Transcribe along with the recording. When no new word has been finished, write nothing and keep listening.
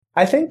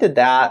I think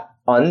that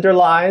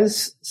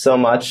underlies so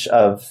much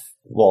of,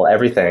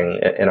 everything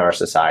in our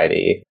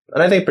society.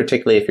 And I think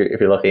particularly if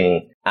you're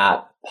looking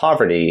at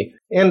poverty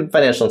and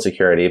financial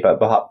insecurity, but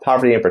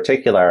poverty in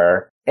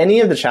particular, any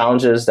of the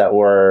challenges that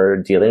we're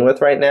dealing with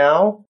right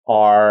now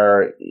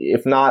are,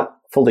 if not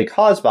fully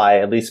caused by,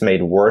 at least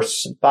made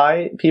worse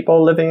by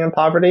people living in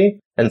poverty.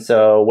 And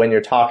so when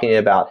you're talking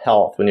about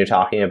health, when you're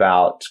talking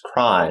about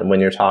crime,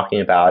 when you're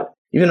talking about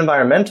even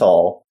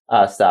environmental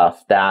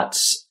stuff,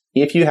 that's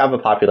if you have a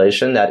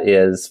population that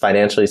is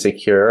financially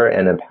secure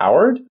and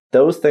empowered,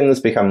 those things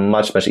become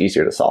much, much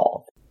easier to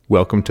solve.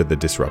 Welcome to The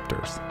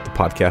Disruptors, the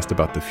podcast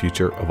about the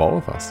future of all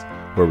of us,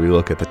 where we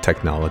look at the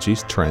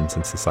technologies, trends,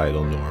 and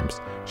societal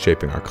norms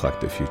shaping our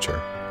collective future.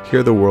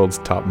 Hear the world's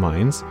top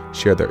minds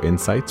share their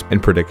insights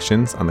and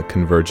predictions on the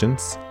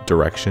convergence,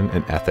 direction,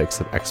 and ethics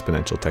of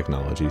exponential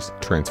technologies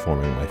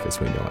transforming life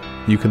as we know it.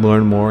 You can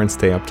learn more and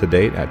stay up to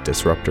date at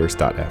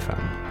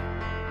disruptors.fm.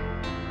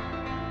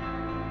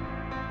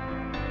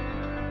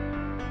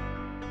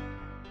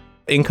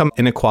 Income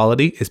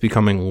inequality is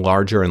becoming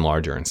larger and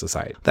larger in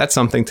society. That's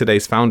something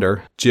today's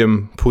founder,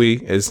 Jim Pugh,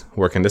 is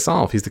working to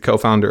solve. He's the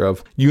co-founder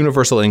of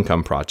Universal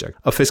Income Project,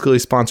 a fiscally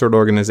sponsored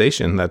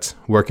organization that's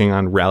working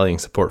on rallying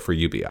support for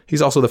UBI.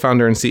 He's also the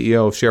founder and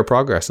CEO of Share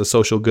Progress, a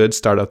social good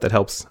startup that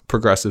helps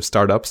progressive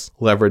startups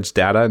leverage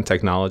data and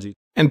technology.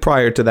 And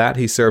prior to that,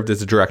 he served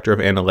as the director of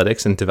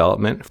analytics and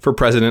development for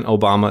President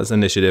Obama's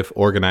initiative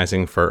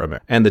Organizing for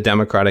America and the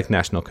Democratic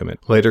National Committee,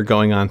 later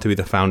going on to be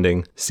the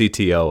founding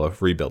CTO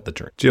of Rebuild the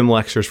Dream. Jim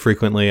lectures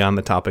frequently on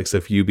the topics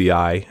of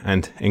UBI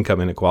and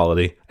income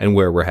inequality and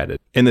where we're headed.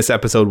 In this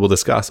episode, we'll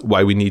discuss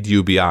why we need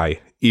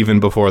UBI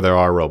even before there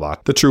are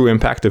robots, the true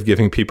impact of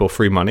giving people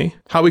free money,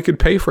 how we could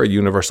pay for a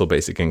universal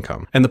basic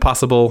income, and the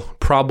possible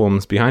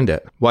problems behind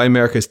it, why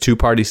America's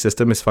two-party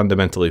system is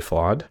fundamentally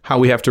flawed, how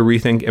we have to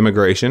rethink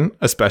immigration,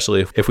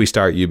 especially if we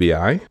start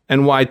UBI,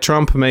 and why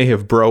Trump may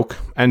have broke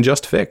and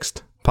just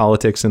fixed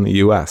politics in the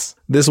US.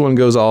 This one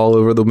goes all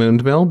over the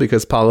windmill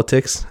because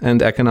politics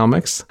and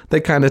economics, they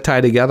kind of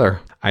tie together.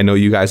 I know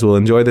you guys will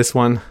enjoy this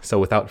one, so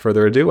without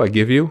further ado, I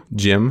give you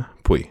Jim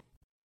Pugh.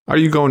 Are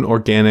you going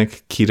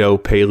organic,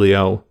 keto,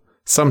 paleo,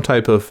 some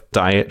type of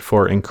diet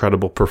for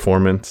incredible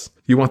performance?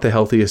 You want the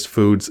healthiest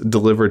foods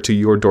delivered to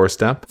your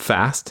doorstep,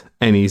 fast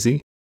and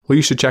easy? Well,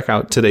 you should check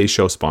out today's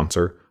show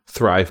sponsor,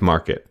 Thrive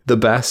Market, the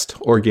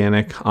best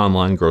organic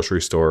online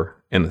grocery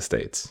store in the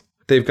States.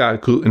 They've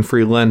got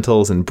gluten-free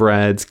lentils and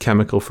breads,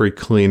 chemical-free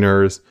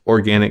cleaners,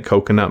 organic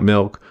coconut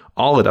milk,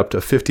 all at up to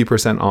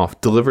 50%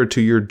 off, delivered to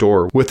your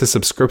door with a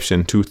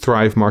subscription to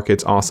Thrive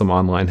Market's awesome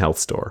online health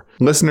store.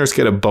 Listeners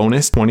get a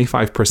bonus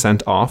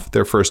 25% off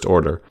their first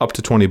order, up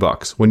to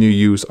 $20 when you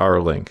use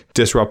our link,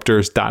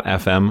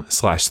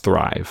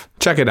 disruptors.fm/thrive.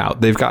 Check it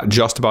out. They've got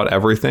just about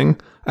everything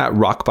at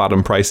rock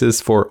bottom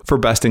prices for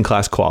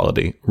best-in-class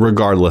quality,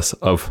 regardless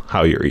of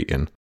how you're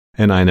eating.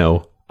 And I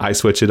know I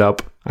switch it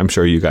up. I'm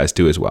sure you guys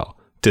do as well.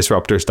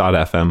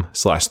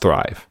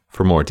 disruptors.fm/thrive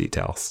for more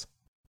details.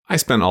 I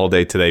spent all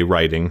day today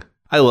writing.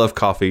 I love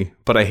coffee,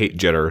 but I hate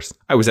jitters.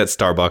 I was at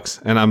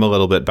Starbucks, and I'm a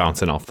little bit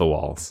bouncing off the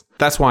walls.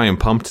 That's why I'm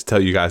pumped to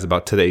tell you guys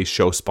about today's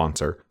show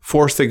sponsor,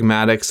 Four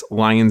Sigmatic's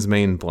Lion's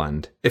Mane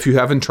Blend. If you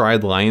haven't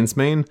tried Lion's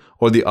Mane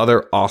or the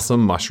other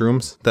awesome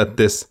mushrooms that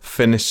this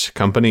Finnish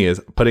company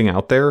is putting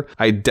out there,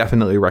 I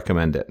definitely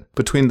recommend it.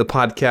 Between the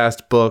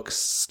podcast, books,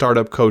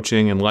 startup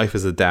coaching, and life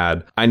as a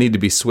dad, I need to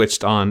be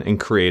switched on and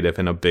creative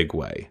in a big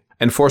way.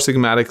 And Four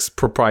Sigmatic's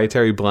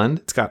proprietary blend,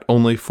 it's got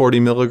only 40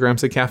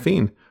 milligrams of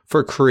caffeine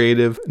for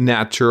creative,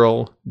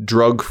 natural,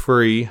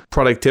 drug-free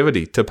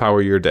productivity to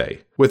power your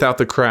day without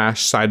the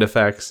crash, side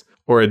effects,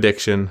 or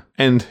addiction.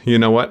 And you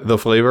know what? The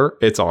flavor,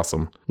 it's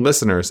awesome.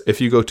 Listeners,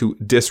 if you go to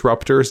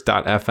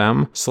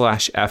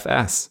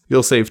disruptors.fm/FS,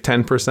 you'll save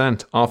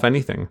 10% off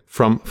anything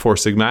from Four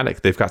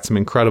Sigmatic. They've got some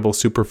incredible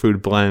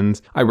superfood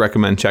blends. I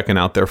recommend checking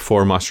out their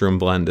 4-mushroom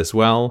blend as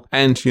well.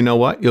 And you know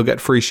what? You'll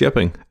get free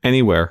shipping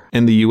anywhere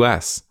in the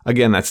US.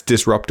 Again, that's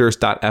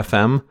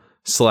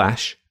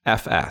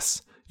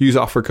disruptors.fm/FS. Use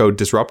offer code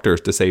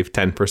DISRUPTORS to save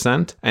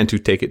 10% and to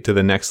take it to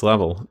the next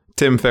level.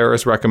 Tim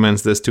Ferriss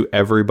recommends this to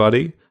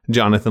everybody.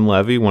 Jonathan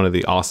Levy, one of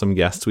the awesome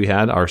guests we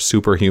had, our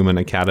Superhuman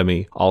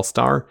Academy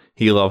All-Star,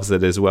 he loves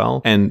it as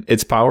well. And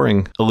it's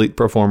powering elite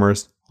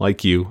performers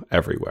like you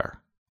everywhere.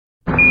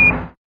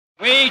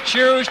 We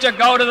choose to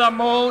go to the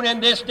moon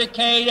in this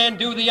decade and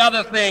do the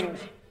other things,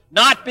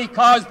 not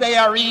because they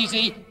are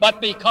easy, but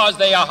because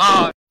they are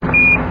hard.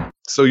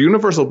 So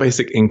universal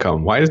basic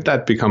income, why does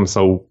that become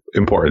so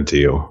important to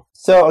you?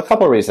 So a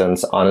couple of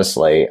reasons,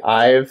 honestly.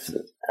 I've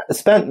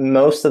spent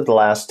most of the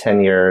last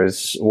 10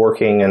 years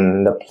working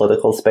in the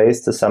political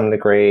space to some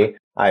degree.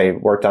 I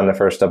worked on the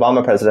first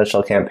Obama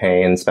presidential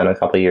campaign, spent a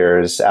couple of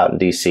years out in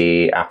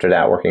DC after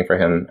that working for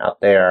him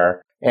out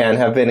there, and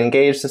have been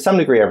engaged to some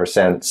degree ever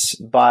since.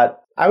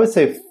 But I would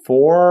say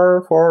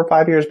 4 or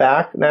 5 years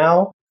back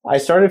now, I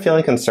started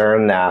feeling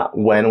concerned that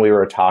when we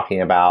were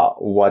talking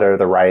about what are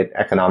the right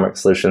economic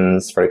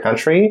solutions for the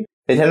country,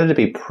 they tended to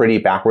be pretty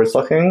backwards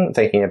looking,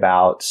 thinking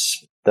about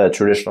the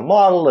traditional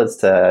model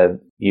is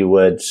you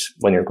would,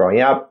 when you're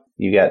growing up,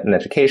 you get an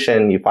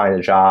education, you find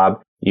a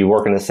job, you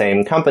work in the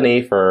same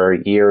company for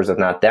years, if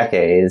not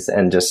decades,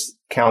 and just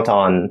count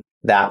on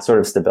that sort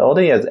of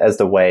stability as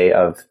the way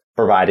of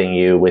providing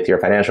you with your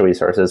financial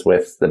resources,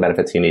 with the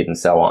benefits you need, and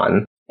so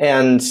on.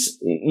 And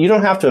you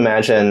don't have to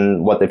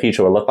imagine what the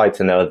future will look like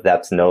to know that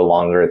that's no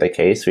longer the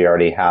case. We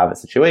already have a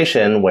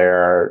situation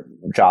where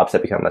jobs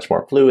have become much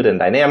more fluid and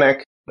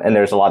dynamic. And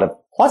there's a lot of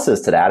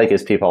pluses to that. It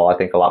gives people, I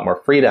think, a lot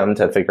more freedom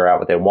to figure out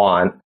what they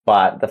want.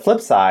 But the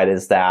flip side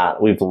is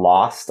that we've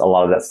lost a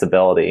lot of that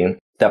stability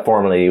that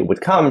formerly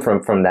would come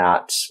from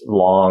that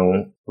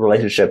long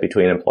relationship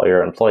between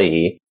employer and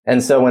employee.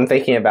 And so when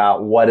thinking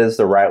about what is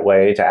the right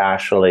way to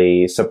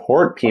actually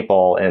support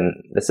people in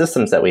the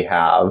systems that we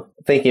have,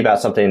 thinking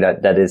about something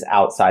that is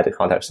outside the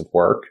context of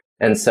work.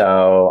 And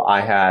so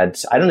I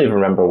don't even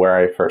remember where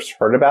I first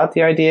heard about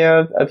the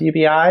idea of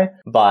UBI,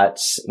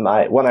 but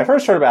when I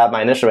first heard about it,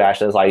 my initial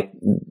reaction is like,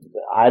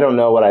 I don't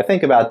know what I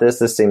think about this.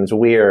 This seems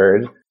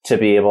weird to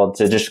be able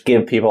to just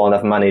give people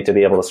enough money to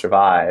be able to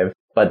survive.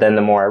 But then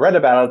the more I read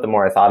about it, the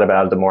more I thought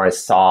about it, the more I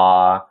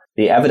saw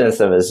the evidence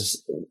of it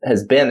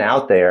has been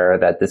out there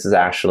that this is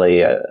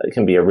actually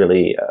can be a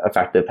really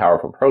effective,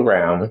 powerful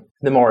program,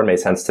 the more it made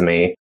sense to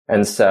me.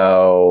 And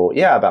so,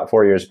 about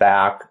 4 years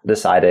back,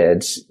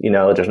 decided,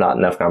 there's not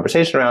enough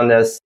conversation around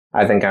this.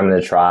 I think I'm going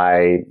to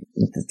try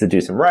to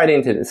do some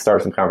writing, to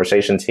start some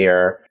conversations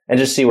here and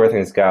just see where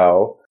things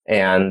go.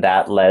 And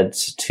that led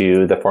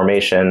to the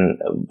formation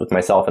with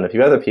myself and a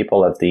few other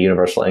people of the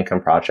Universal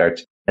Income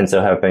Project. And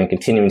so have been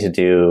continuing to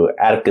do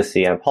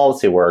advocacy and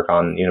policy work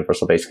on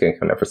universal basic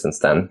income ever since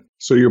then.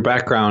 So your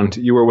background,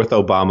 you were with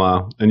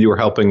Obama and you were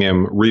helping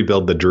him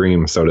rebuild the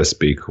dream, so to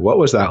speak. What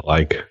was that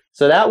like?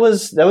 So that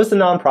was the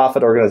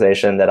nonprofit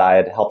organization that I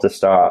had helped to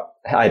start.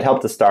 I'd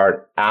helped to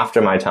start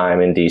after my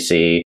time in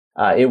DC.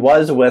 It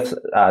was with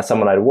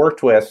someone I'd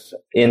worked with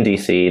in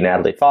DC,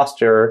 Natalie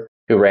Foster,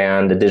 who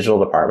ran the digital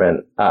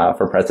department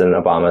for President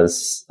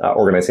Obama's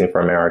Organizing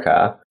for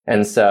America.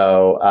 And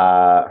so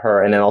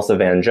her, and then also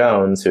Van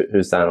Jones,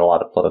 who's done a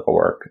lot of political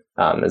work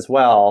as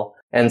well.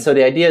 And so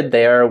the idea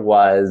there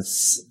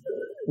was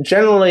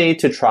generally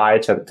to try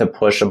to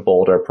push a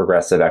bolder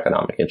progressive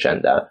economic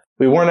agenda.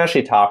 We weren't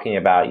actually talking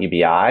about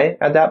UBI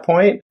at that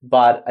point,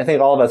 but I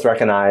think all of us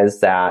recognize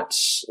that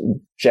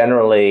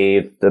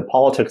generally the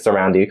politics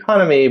around the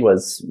economy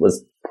was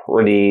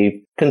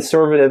pretty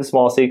conservative,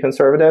 small c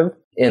conservative,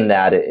 in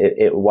that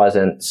it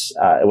wasn't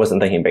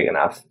thinking big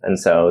enough. And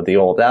so the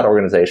goal of that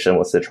organization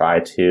was to try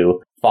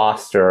to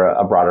foster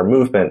a broader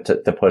movement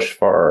to push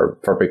for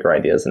bigger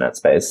ideas in that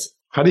space.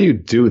 How do you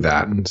do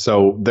that? And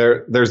so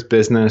there's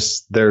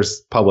business,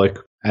 there's public,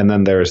 and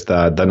then there's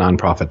the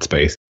nonprofit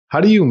space. How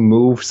do you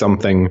move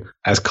something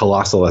as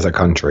colossal as a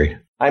country?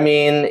 I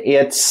mean,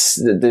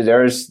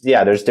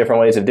 there's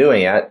different ways of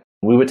doing it.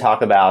 We would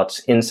talk about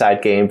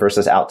inside game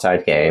versus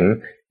outside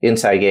game.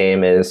 Inside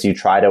game is you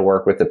try to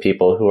work with the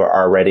people who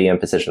are already in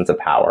positions of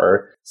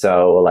power.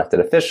 So elected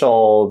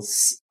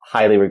officials,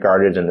 highly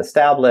regarded and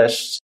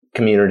established,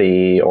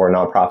 community or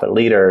nonprofit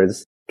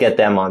leaders, get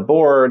them on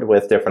board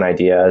with different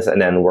ideas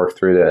and then work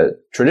through the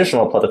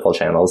traditional political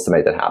channels to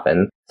make that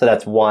happen. So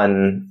that's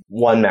one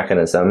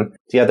mechanism.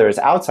 The other is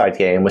outside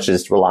game, which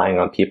is relying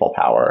on people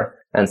power.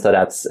 And so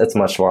it's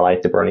much more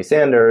like the Bernie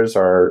Sanders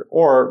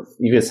or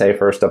you could say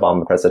first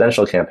Obama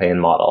presidential campaign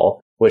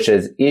model, which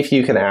is if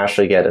you can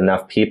actually get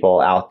enough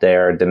people out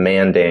there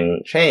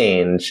demanding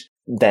change,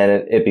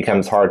 then it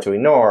becomes hard to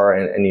ignore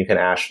and you can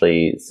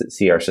actually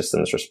see our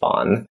systems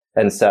respond.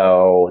 And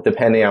so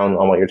depending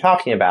on what you're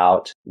talking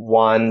about,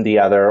 one, the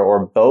other,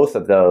 or both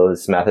of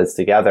those methods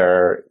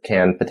together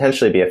can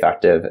potentially be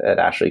effective at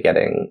actually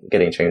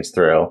getting change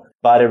through.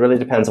 But it really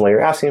depends on what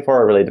you're asking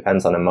for. It really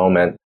depends on the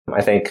moment.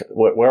 I think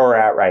where we're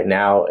at right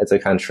now as a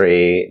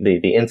country,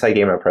 the inside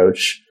game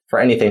approach for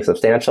anything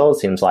substantial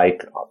seems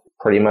like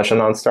pretty much a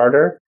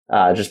non-starter,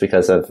 just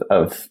because of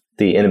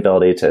the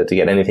inability to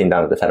get anything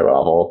done at the federal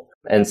level.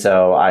 And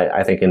so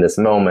I think in this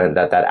moment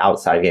that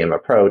outside game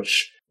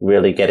approach,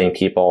 really getting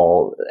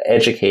people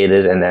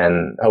educated and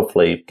then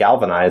hopefully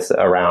galvanized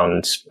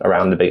around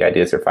the big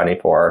ideas you're fighting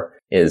for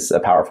is a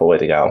powerful way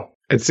to go.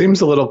 It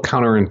seems a little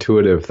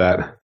counterintuitive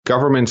that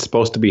government's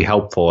supposed to be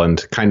helpful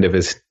and kind of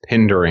is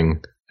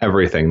hindering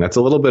everything. That's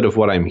a little bit of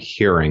what I'm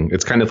hearing.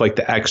 It's kind of like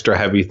the extra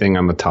heavy thing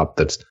on the top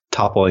that's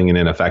toppling and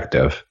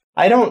ineffective.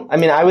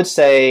 I would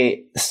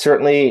say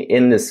certainly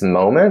in this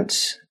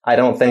moment, I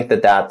don't think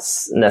that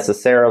that's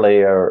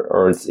necessarily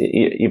or it's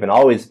even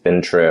always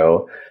been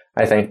true.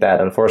 I think that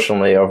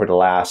unfortunately over the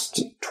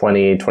last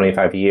 20,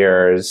 25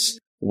 years,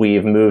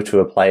 we've moved to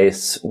a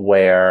place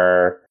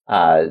where,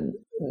 my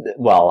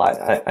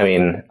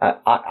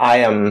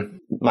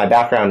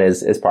background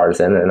is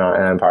partisan and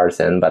I'm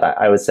partisan, but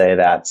I would say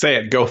that. Say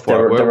it, go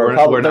for it.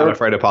 We're not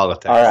afraid of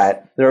politics. All right.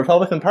 The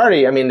Republican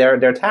Party,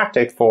 their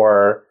tactic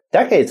for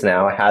decades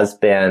now has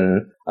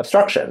been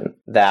obstruction,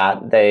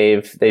 that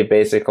they've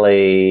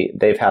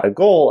had a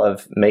goal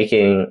of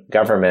making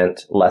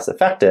government less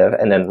effective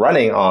and then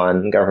running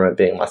on government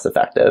being less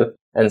effective.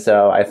 And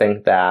so I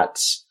think that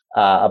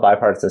a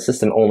bipartisan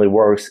system only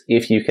works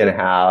if you can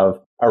have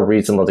a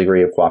reasonable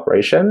degree of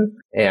cooperation.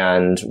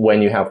 And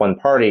when you have one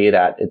party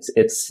that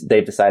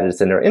they've decided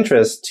it's in their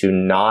interest to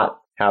not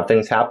have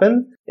things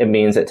happen, it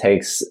means it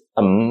takes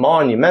a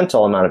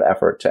monumental amount of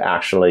effort to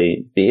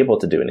actually be able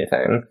to do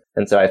anything.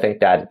 And so I think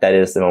that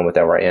is the moment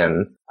that we're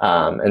in.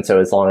 And so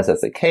as long as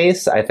that's the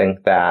case, I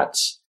think that,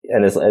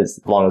 and as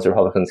long as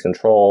Republicans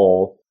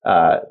control,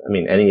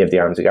 any of the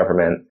arms of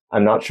government,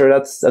 I'm not sure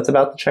that's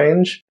about to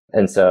change.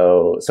 And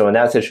so in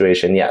that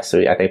situation, yes,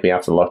 I think we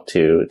have to look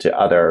to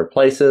other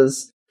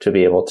places to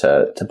be able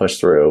to push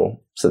through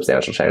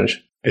substantial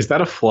change. Is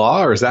that a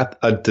flaw, or is that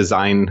a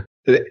design?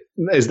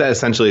 Is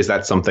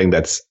that something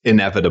that's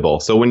inevitable?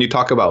 So when you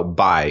talk about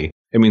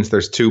it means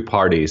there's two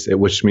parties,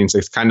 which means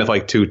it's kind of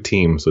like two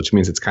teams, which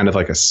means it's kind of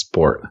like a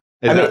sport.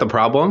 Is that the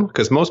problem?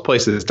 Because most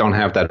places don't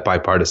have that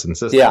bipartisan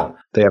system. Yeah.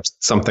 They have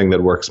something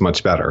that works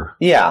much better.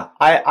 Yeah.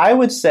 I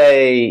would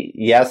say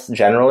yes,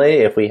 generally,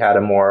 if we had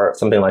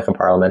something like a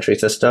parliamentary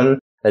system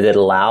that did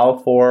allow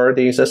for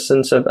the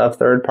existence of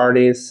third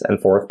parties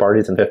and fourth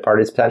parties and fifth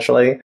parties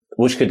potentially,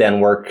 which could then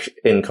work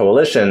in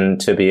coalition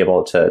to be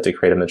able to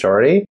create a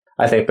majority.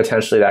 I think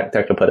potentially that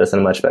could put us in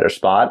a much better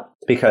spot,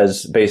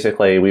 because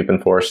basically we've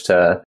been forced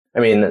to,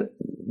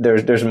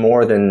 there's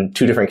more than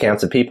two different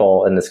camps of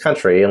people in this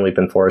country, and we've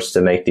been forced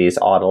to make these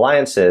odd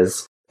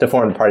alliances to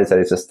form the parties that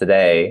exist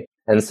today.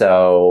 And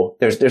so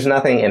there's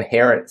nothing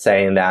inherent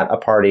saying that a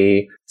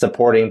party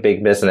supporting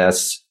big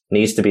business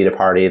needs to be the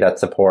party that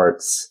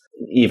supports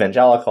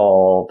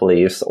evangelical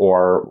beliefs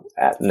or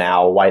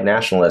now white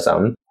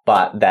nationalism.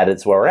 But that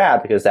is where we're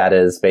at, because that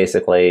is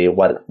basically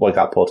what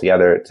got pulled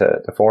together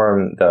to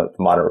form the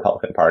modern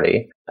Republican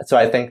Party. So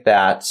I think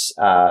that,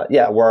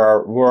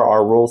 were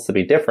our rules to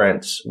be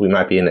different, we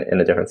might be in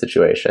a different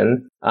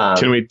situation.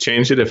 Can we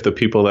change it if the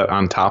people that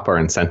on top are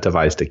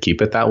incentivized to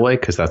keep it that way,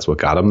 because that's what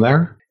got them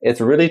there? It's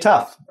really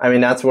tough.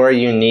 That's where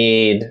you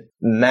need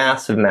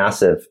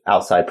massive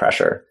outside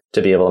pressure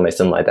to be able to make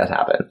something like that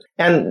happen.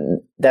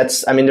 And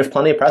there's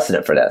plenty of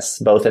precedent for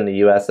this, both in the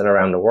US and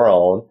around the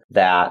world,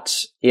 that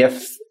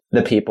if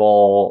the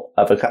people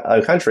of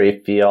a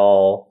country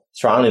feel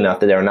strongly enough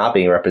that they're not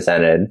being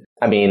represented,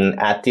 at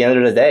the end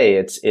of the day,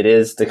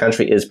 the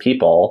country is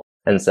people.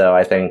 And so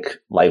I think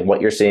like what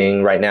you're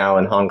seeing right now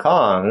in Hong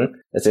Kong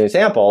is an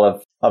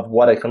example of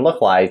what it can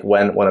look like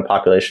when a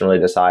population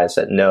really decides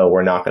that, no,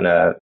 we're not going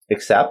to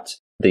accept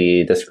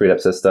the screwed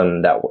up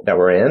system that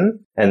we're in.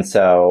 And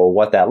so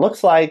what that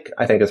looks like,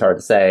 I think is hard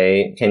to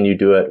say. Can you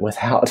do it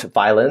without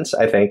violence?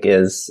 I think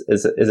is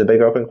a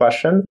big open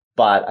question.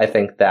 But I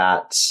think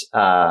that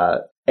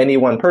any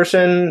one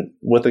person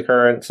with the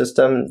current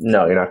system,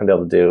 no, you're not going to be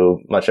able to do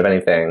much of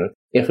anything.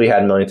 If we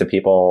had millions of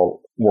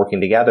people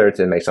working together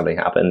to make something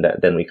happen,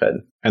 then we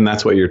could. And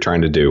that's what you're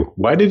trying to do.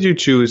 Why did you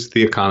choose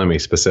the economy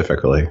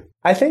specifically?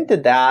 I think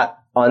that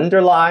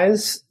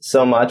underlies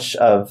so much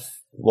of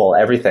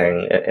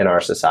everything in our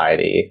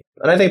society.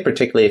 And I think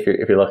particularly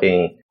if you're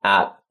looking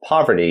at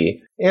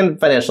poverty and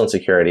financial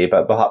insecurity,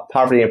 but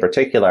poverty in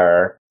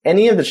particular,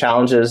 any of the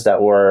challenges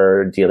that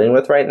we're dealing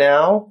with right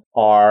now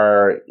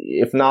are,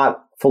 if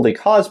not fully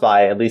caused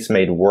by, at least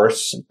made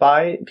worse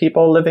by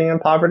people living in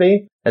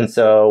poverty. And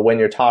so when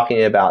you're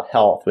talking about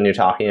health, when you're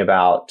talking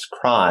about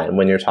crime,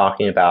 when you're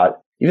talking about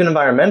even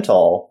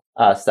environmental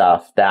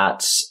stuff,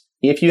 that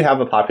if you have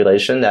a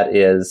population that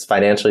is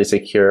financially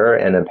secure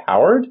and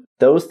empowered,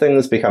 those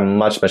things become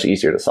much, much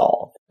easier to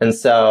solve. And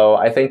so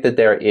I think that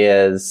there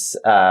is,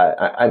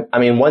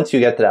 once you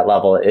get to that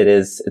level,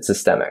 it's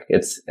systemic.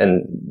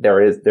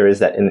 There is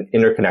that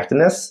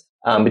interconnectedness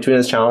between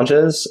those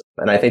challenges.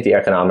 And I think the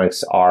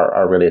economics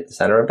are really at the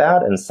center of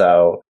that. And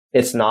so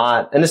it's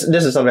not, and this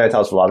is something I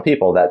tell to a lot of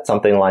people, that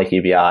something like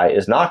UBI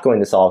is not going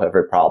to solve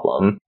every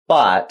problem,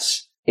 but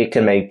it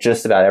can make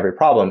just about every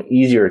problem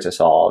easier to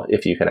solve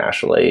if you can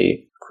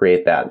actually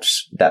create that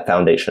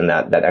foundation,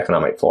 that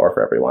economic floor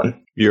for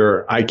everyone.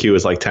 Your IQ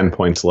is like 10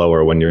 points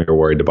lower when you're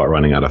worried about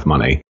running out of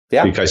money.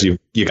 Yeah. Because you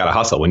got to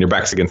hustle. When your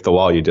back's against the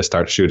wall, you just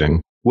start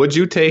shooting. Would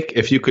you take,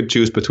 if you could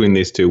choose between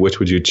these two, which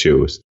would you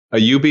choose? A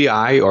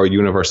UBI or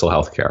universal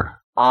healthcare?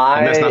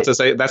 And that's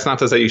not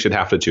to say you should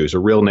have to choose. A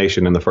real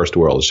nation in the first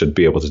world should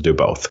be able to do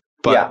both.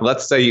 But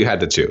let's say you had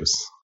to choose.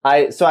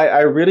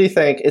 I really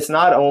think it's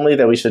not only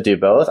that we should do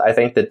both. I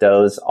think that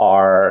those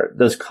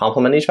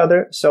complement each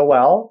other so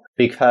well,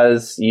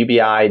 because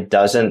UBI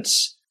doesn't,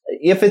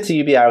 if it's a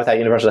UBI without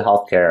universal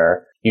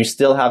healthcare, you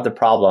still have the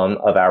problem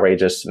of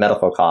outrageous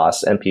medical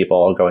costs and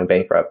people going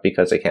bankrupt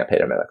because they can't pay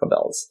their medical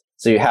bills.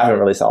 So you haven't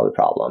really solved the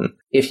problem.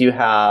 If you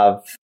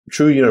have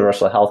true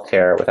universal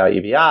healthcare without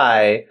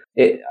UBI,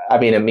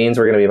 it means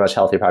we're going to be a much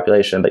healthier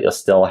population, but you'll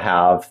still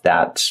have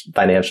that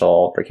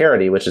financial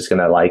precarity, which is going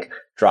to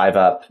drive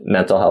up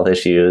mental health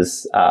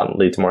issues,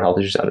 lead to more health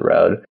issues down the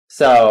road.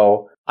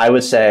 So I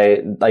would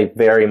say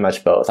very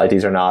much both.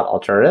 These are not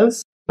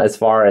alternatives. As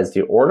far as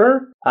the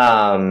order,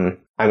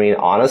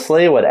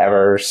 honestly,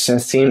 whatever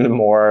seemed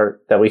more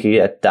that we could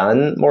get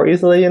done more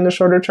easily in the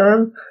shorter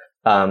term.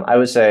 I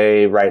would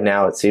say right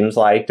now it seems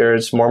like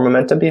there's more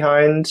momentum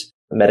behind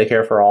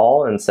Medicare for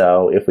all. And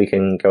so if we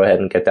can go ahead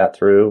and get that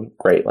through,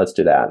 great, let's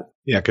do that.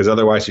 Yeah, because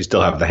otherwise you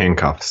still have the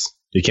handcuffs.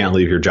 You can't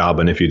leave your job,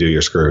 and if you do,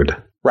 you're screwed.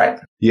 Right.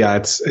 Yeah,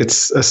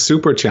 it's a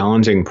super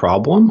challenging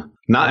problem,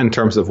 not in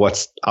terms of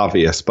what's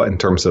obvious, but in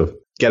terms of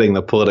getting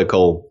the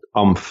political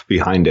oomph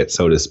behind it,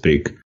 so to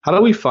speak. How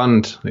do we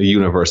fund a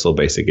universal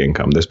basic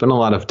income? There's been a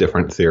lot of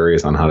different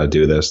theories on how to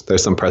do this.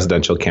 There's some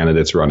presidential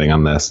candidates running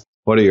on this.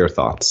 What are your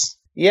thoughts?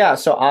 Yeah,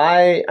 so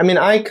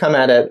I come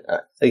at it,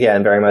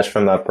 again, very much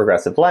from a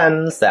progressive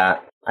lens,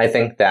 that I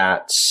think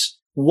that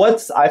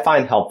what I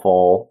find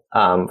helpful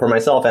for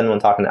myself and when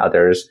talking to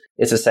others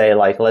is to say,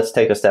 like, let's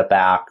take a step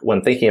back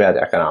when thinking about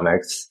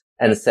economics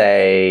and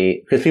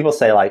say, because people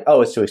say, like,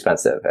 oh, it's too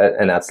expensive.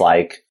 And that's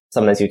like,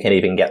 sometimes you can't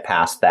even get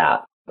past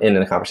that in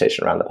the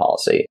conversation around the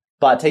policy.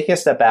 But taking a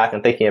step back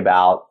and thinking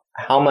about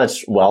how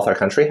much wealth our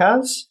country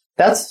has,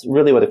 that's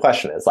really what the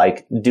question is.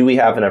 Like, do we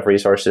have enough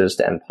resources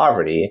to end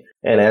poverty?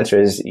 And the answer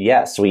is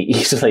yes, we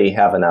easily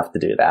have enough to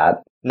do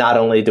that. Not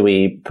only do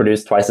we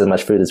produce twice as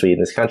much food as we eat in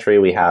this country,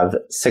 we have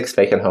 6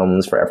 vacant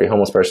homes for every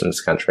homeless person in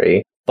this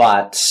country,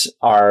 but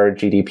our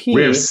GDP...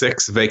 We have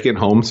 6 vacant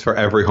homes for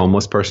every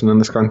homeless person in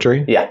this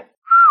country? Yeah.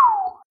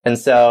 And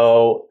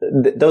so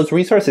those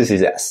resources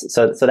exist.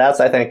 So that's,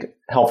 I think,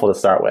 helpful to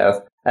start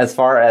with. As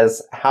far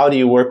as how do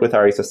you work with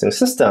our existing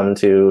system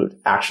to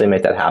actually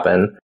make that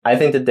happen, I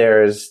think that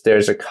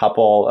there's a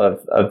couple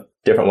of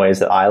different ways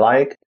that I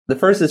like. The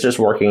first is just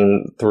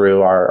working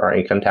through our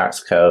income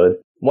tax code.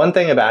 One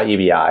thing about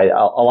UBI,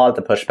 a lot of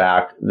the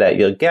pushback that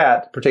you'll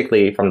get,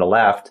 particularly from the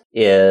left,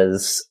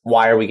 is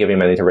why are we giving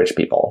money to rich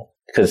people?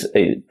 Because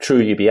a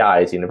true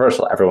UBI is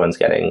universal. Everyone's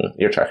getting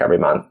your check every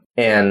month.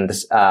 And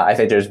I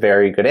think there's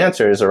very good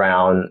answers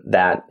around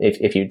that.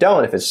 If you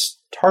don't, if it's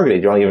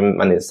targeted, you're only giving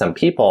money to some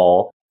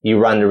people, you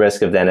run the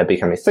risk of then it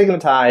becoming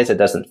stigmatized.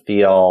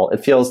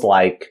 It feels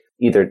like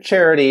either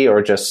charity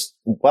or just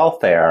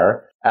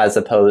welfare, as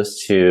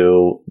opposed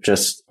to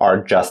just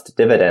our just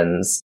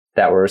dividends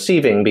that we're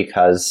receiving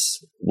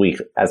because we,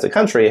 as a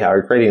country,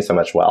 are creating so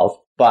much wealth.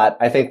 But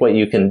I think what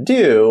you can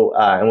do,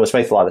 and which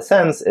makes a lot of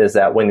sense, is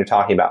that when you're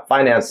talking about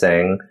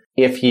financing,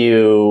 if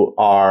you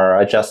are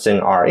adjusting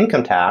our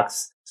income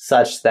tax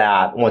such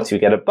that once you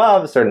get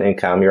above a certain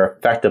income, you're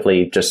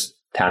effectively just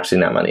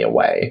taxing that money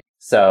away.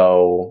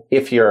 So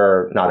if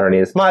you're not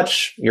earning as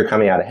much, you're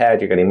coming out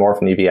ahead, you're getting more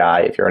from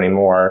UBI. If you're earning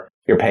more,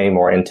 you're paying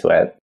more into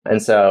it.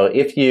 And so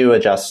if you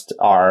adjust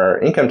our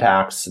income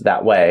tax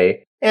that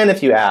way, and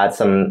if you add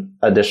some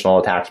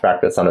additional tax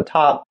brackets on the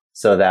top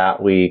so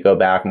that we go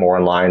back more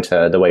in line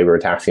to the way we were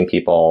taxing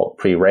people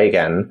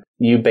pre-Reagan,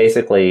 you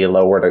basically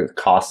lower the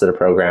cost of the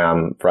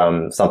program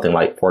from something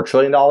like $4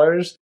 trillion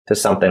to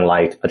something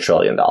like $1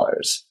 trillion.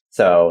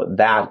 So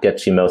that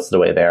gets you most of the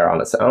way there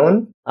on its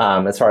own.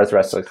 As far as the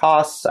rest of the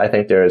costs, I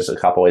think there's a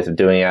couple ways of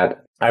doing it.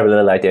 I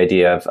really like the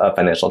idea of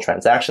financial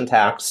transaction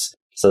tax.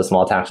 So a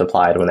small tax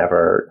applied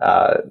whenever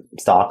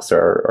stocks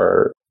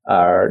or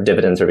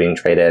dividends are being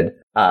traded.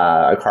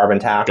 A carbon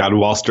tax. God,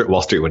 Wall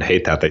Street would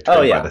hate that. They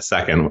trade by the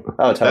second.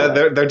 Oh,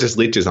 totally. They're just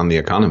leeches on the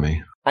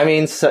economy. I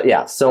mean,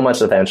 so much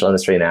of the financial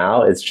industry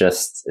now is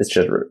just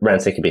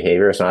rent-seeking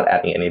behavior. It's not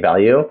adding any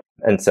value.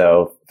 And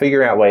so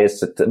figuring out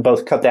ways to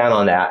both cut down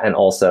on that and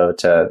also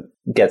to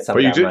get some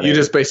of that money. You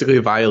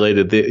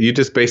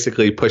just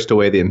basically pushed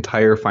away the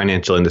entire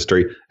financial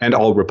industry and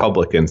all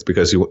Republicans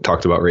because you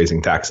talked about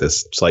raising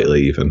taxes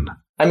slightly even.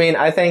 I mean,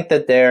 I think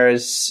that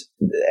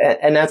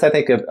and that's, I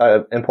think,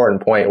 an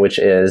important point, which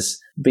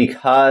is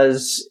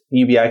because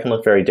UBI can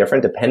look very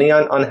different depending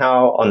on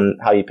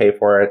how you pay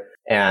for it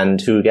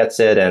and who gets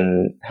it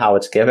and how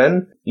it's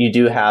given. You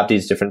do have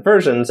these different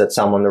versions that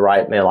some on the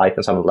right may like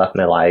and some on the left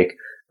may like.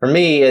 For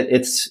me,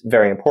 it's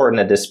very important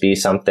that this be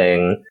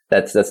something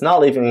that's not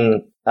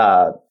leaving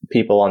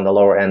people on the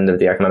lower end of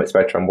the economic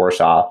spectrum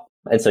worse off.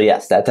 And so,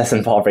 yes, that does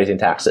involve raising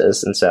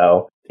taxes. And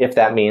so if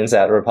that means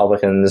that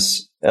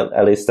Republicans,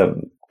 at least the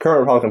current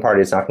Republican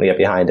Party, is not going to get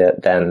behind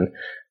it, then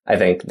I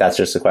think that's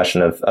just a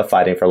question of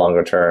fighting for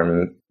longer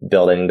term,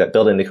 building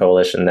the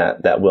coalition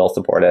that will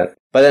support it.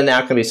 But then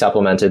that can be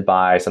supplemented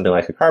by something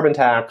like a carbon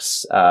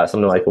tax,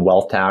 something like a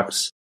wealth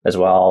tax as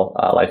well,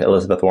 like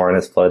Elizabeth Warren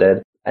has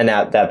floated. And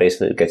that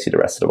basically gets you the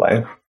rest of the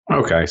way.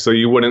 Okay, so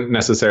you wouldn't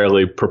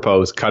necessarily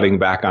propose cutting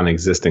back on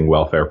existing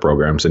welfare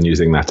programs and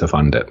using that to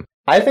fund it?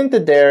 I think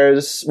that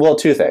there's,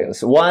 two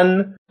things.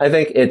 One, I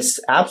think it's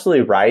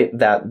absolutely right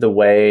that the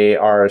way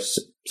our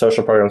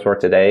social programs work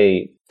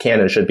today can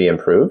and should be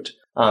improved,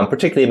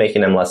 particularly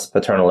making them less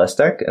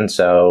paternalistic, and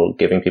so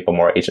giving people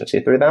more agency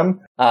through them.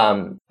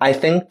 I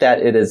think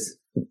that it is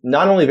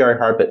not only very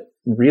hard, but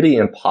really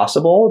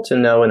impossible to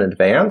know in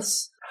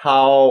advance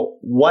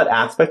what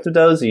aspect of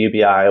those the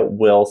UBI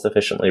will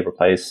sufficiently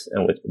replace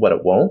and what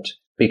it won't.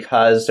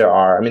 Because there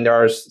are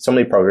so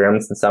many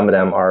programs, and some of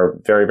them are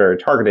very, very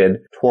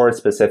targeted towards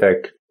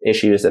specific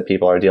issues that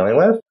people are dealing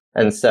with.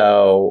 And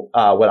so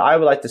what I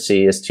would like to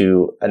see is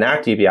to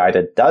enact UBI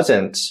that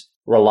doesn't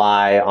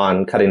rely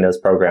on cutting those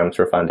programs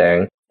for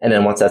funding. And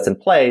then once that's in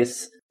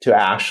place, to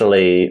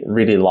actually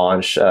really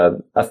launch a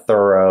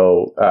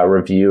thorough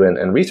review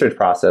and research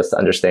process to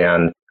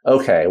understand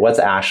okay, what's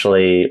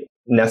actually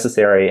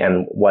necessary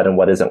and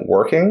what isn't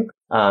working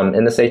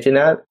in the safety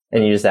net,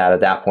 and use that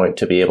at that point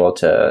to be able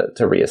to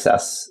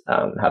reassess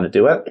how to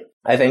do it.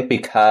 I think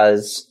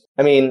because,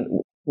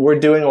 we're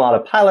doing a lot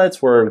of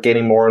pilots, we're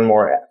gaining more and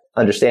more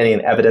understanding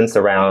and evidence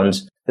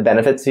around the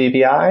benefits of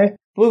UBI,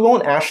 but we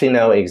won't actually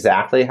know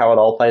exactly how it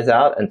all plays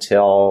out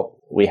until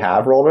we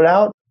have rolled it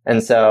out.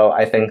 And so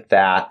I think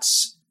that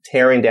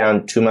tearing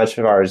down too much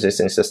of our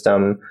existing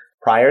system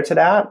prior to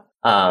that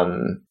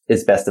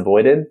is best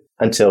avoided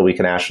until we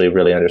can actually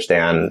really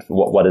understand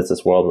what is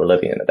this world we're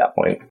living in at that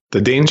point.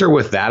 The danger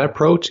with that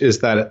approach is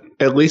that,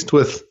 at least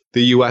with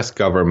the US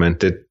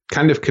government, it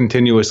kind of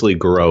continuously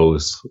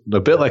grows, a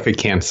bit like a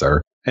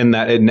cancer, and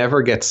that it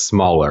never gets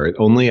smaller. It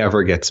only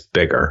ever gets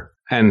bigger.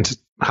 And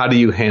how do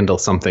you handle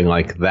something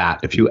like that?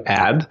 If you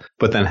add,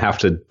 but then have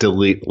to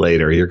delete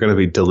later, you're going to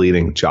be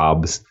deleting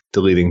jobs,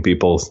 deleting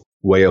people's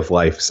way of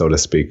life, so to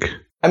speak.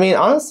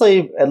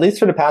 Honestly, at least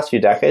for the past few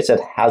decades, it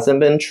hasn't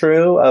been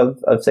true of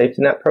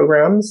safety net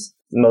programs.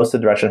 Most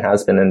of the direction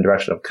has been in the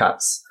direction of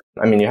cuts.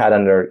 You had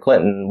under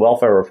Clinton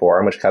welfare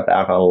reform, which cut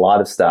back on a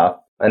lot of stuff,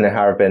 and there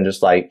have been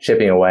just like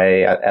chipping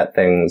away at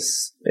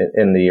things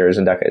in the years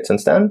and decades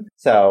since then.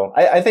 So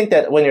I think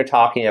that when you're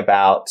talking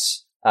about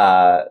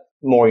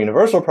more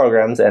universal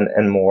programs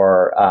and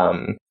more,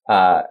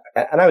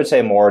 and I would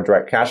say more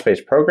direct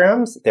cash-based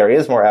programs, there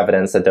is more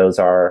evidence that those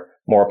are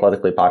more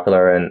politically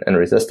popular and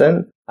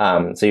resistant.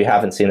 So you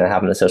haven't seen that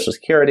happen to Social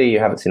Security. You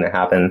haven't seen it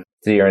happen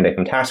to the Earned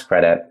Income Tax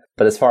Credit.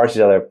 But as far as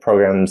the other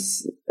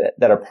programs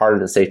that are part of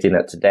the safety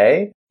net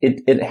today,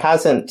 it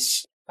hasn't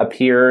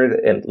appeared,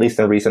 at least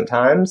in recent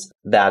times,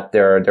 that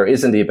there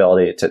isn't the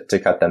ability to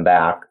cut them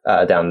back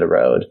down the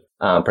road,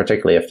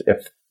 particularly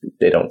if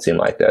they don't seem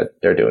like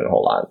they're doing a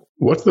whole lot.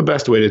 What's the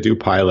best way to do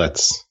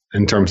pilots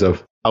in terms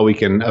of how we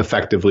can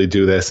effectively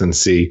do this and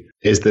see,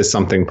 is this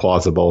something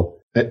plausible?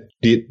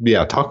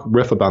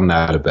 Riff about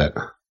that a bit.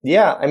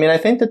 Yeah, I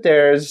think that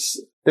there's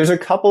a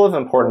couple of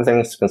important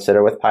things to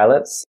consider with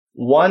pilots.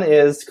 One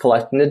is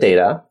collecting the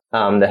data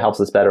that helps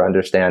us better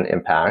understand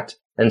impact.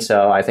 And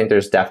so I think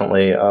there's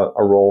definitely a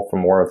role for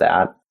more of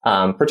that,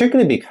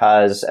 particularly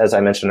because, as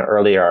I mentioned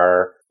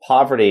earlier,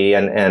 poverty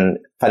and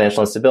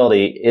financial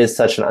instability is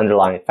such an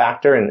underlying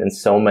factor in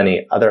so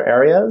many other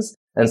areas.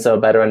 And so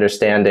better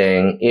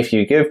understanding, if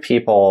you give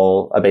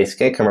people a basic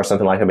income or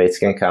something like a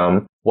basic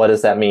income, what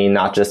does that mean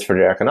not just for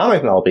their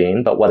economic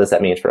well-being, but what does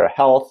that mean for their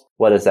health?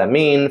 What does that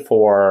mean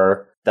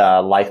for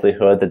the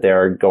likelihood that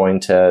they're going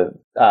to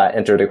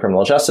enter the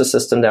criminal justice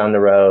system down the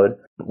road?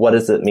 What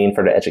does it mean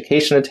for their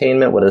education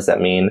attainment? What does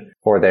that mean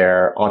for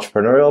their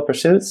entrepreneurial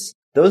pursuits?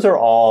 Those are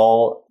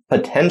all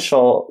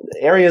potential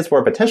areas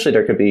where potentially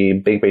there could be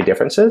big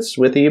differences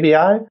with the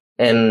UBI.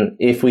 And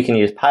if we can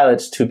use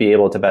pilots to be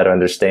able to better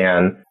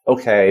understand,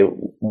 okay,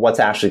 what's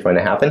actually going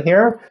to happen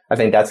here, I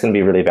think that's going to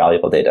be really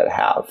valuable data to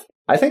have.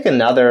 I think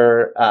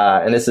another,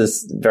 and this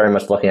is very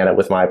much looking at it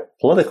with my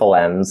political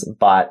lens,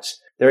 but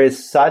there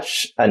is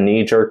such a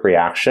knee-jerk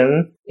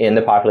reaction in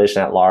the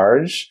population at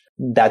large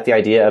that the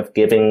idea of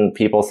giving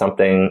people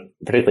something,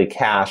 particularly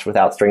cash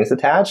without strings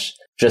attached,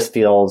 just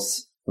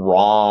feels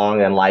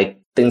wrong and like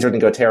things are going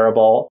to go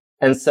terrible.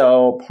 And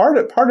so part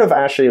of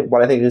actually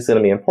what I think is going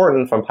to be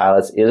important from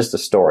pilots is the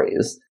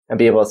stories, and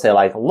be able to say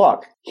like,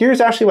 look, here's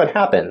actually what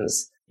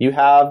happens. You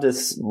have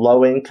this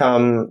low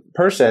income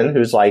person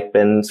who's like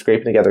been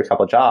scraping together a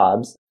couple of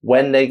jobs.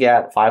 When they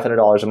get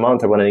 $500 a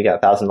month or when they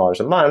get $1,000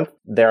 a month,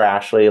 they're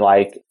actually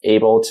like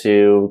able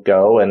to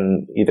go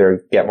and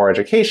either get more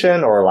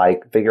education or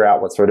like figure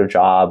out what sort of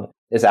job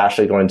is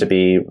actually going to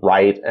be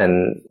right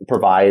and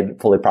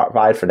fully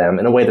provide for them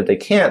in a way that they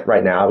can't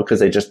right now because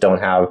they just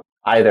don't have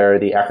either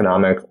the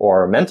economic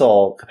or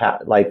mental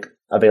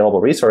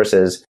available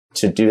resources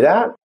to do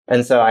that.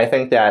 And so I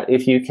think that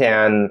if you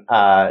can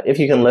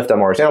lift up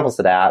more examples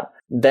of that,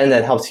 then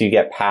that helps you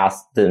get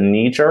past the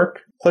knee-jerk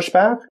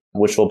pushback,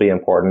 which will be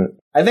important.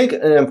 I think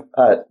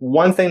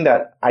one thing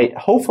that I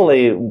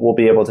hopefully will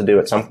be able to do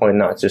at some point,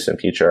 not just in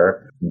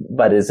future,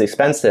 but is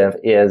expensive,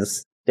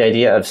 is the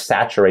idea of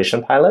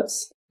saturation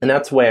pilots. And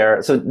that's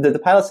where, so the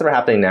pilots that are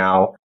happening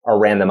now are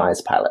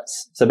randomized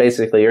pilots. So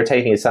basically you're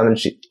taking some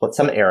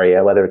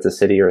area, whether it's a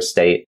city or a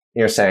state, and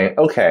you're saying,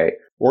 okay,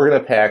 we're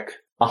going to pick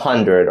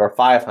 100 or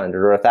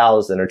 500 or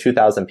 1,000 or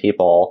 2,000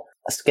 people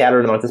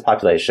scattered amongst this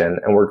population,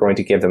 and we're going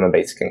to give them a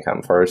basic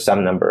income for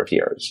some number of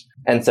years.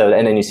 And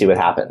then you see what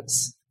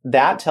happens.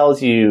 That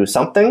tells you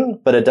something,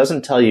 but it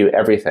doesn't tell you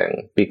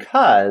everything,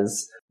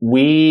 because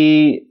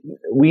we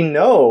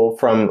know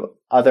from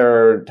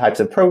other types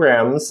of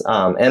programs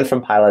and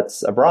from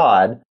pilots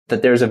abroad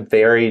that there's a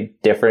very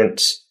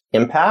different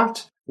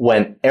impact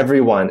when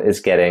everyone is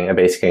getting a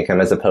basic income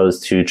as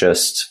opposed to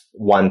just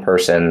one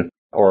person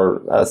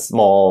or a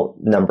small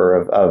number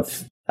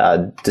of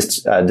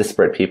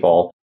disparate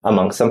people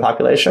amongst some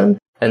population.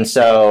 And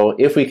so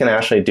if we can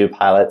actually do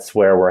pilots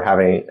where we're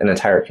having an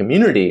entire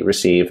community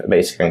receive a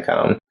basic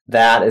income,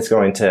 that is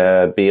going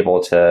to be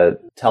able to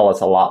tell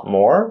us a lot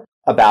more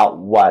about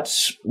what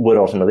would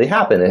ultimately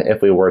happen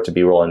if we were to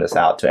be rolling this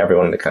out to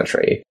everyone in the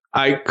country.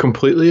 I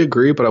completely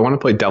agree, but I want to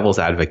play devil's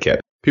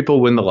advocate.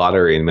 People win the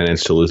lottery and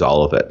manage to lose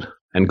all of it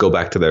and go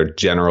back to their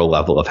general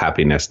level of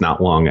happiness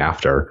not long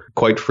after,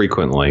 quite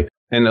frequently.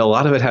 And a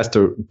lot of it has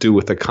to do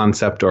with the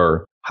concept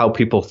or how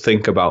people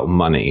think about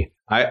money.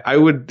 I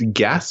would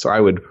guess, or I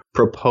would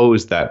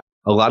propose, that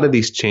a lot of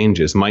these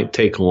changes might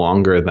take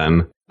longer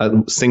than a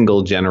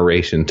single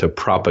generation to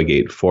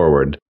propagate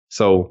forward.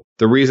 So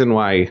the reason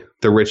why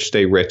the rich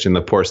stay rich and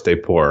the poor stay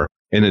poor,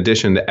 in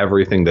addition to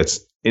everything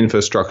that's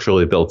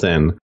infrastructurally built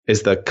in,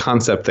 is the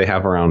concept they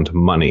have around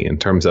money in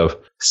terms of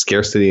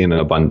scarcity and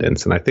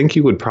abundance. And I think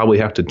you would probably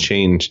have to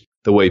change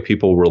the way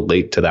people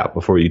relate to that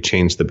before you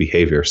change the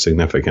behavior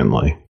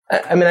significantly.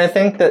 I mean, I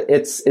think that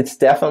it's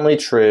definitely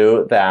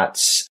true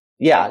that,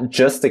 yeah,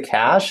 just the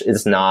cash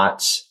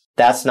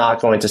that's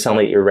not going to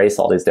suddenly erase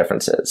all these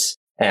differences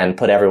and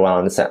put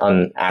everyone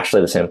on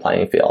actually the same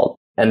playing field.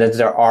 And that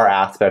there are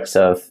aspects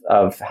of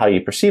how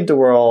you perceive the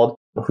world,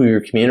 who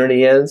your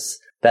community is,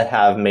 that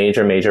have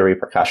major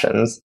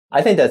repercussions.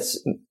 I think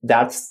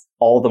that's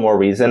all the more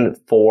reason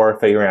for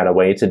figuring out a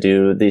way to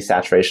do these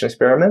saturation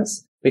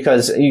experiments.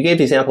 Because you gave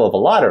the example of a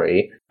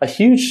lottery. A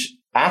huge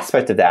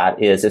aspect of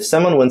that is if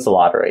someone wins the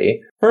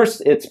lottery,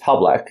 first, it's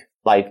public,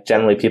 like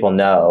generally people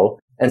know.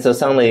 And so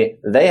suddenly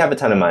they have a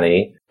ton of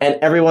money and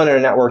everyone in a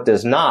network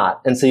does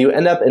not. And so you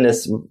end up in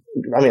this,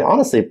 I mean,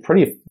 honestly,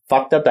 pretty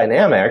fucked up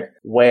dynamic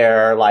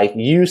where like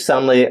you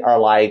suddenly are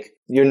like,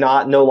 you're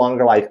no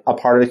longer like a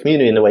part of the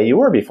community in the way you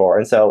were before.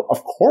 And so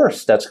of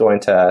course that's going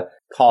to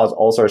cause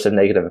all sorts of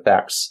negative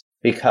effects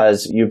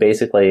because you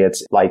basically,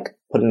 it's like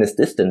putting this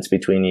distance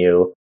between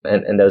you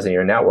and those in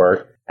your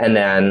network. And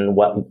then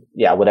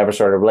whatever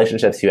sort of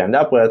relationships you end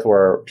up with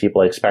where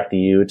people expect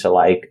you to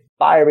like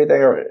buy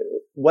everything or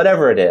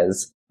whatever it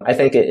is. I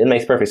think it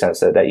makes perfect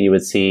sense that you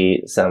would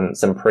see some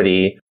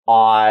pretty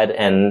odd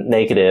and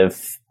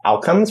negative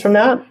outcomes from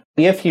that.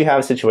 If you have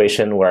a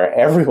situation where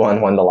everyone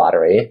won the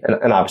lottery,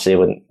 and obviously it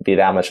wouldn't be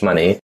that much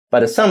money,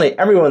 but if suddenly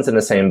everyone's in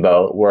the same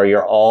boat where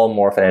you're all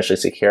more financially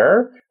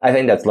secure, I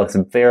think that looks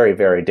very,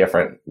 very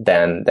different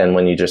than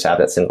when you just have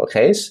that single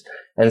case.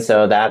 And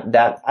so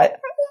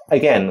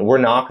again, we're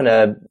not going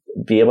to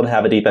be able to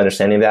have a deep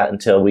understanding of that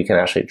until we can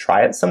actually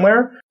try it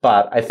somewhere.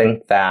 But I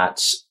think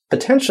that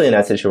potentially in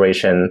that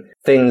situation,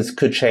 things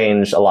could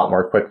change a lot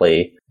more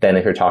quickly than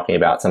if you're talking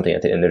about something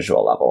at the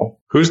individual level.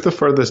 Who's the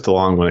furthest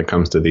along when it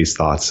comes to these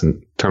thoughts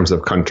in terms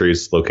of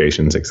countries,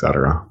 locations,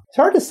 etc.? It's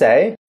hard to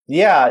say.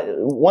 Yeah,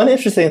 one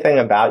interesting thing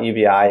about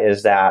UBI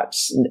is that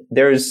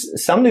there's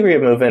some degree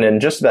of movement in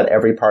just about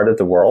every part of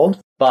the world,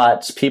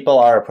 but people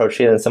are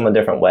approaching it in somewhat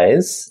different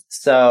ways.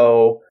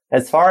 So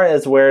as far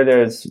as where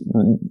there's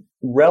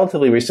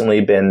relatively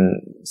recently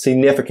been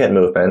significant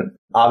movement,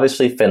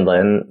 obviously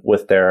Finland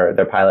with their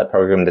pilot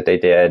program that they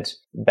did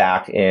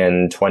back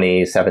in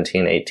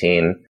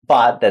 2017-18,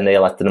 but then they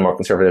elected a more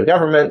conservative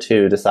government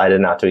who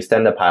decided not to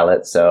extend the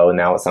pilot. So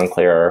now it's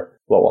unclear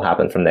what will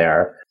happen from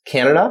there.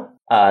 Canada,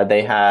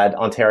 they had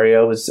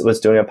Ontario was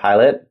doing a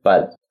pilot,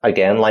 but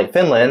again, like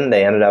Finland,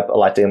 they ended up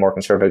electing a more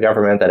conservative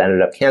government that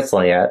ended up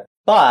canceling it.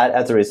 But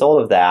as a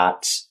result of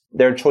that,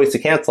 their choice to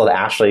cancel it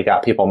actually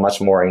got people much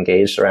more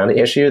engaged around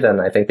the issue than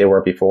I think they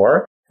were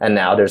before. And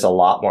now there's a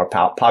lot more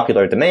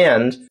popular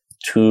demand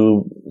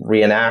to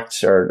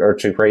reenact or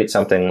to create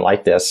something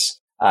like this,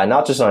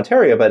 not just in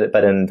Ontario,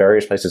 but in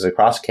various places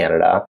across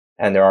Canada.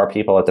 And there are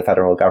people at the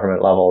federal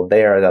government level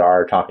there that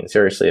are talking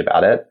seriously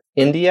about it.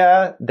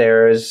 India,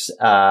 it's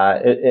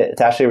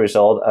actually a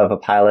result of a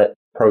pilot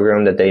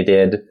program that they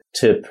did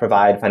to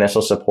provide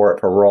financial support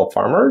for rural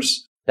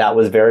farmers. That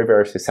was very,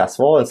 very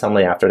successful. And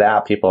suddenly after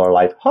that, people are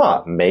like,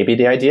 maybe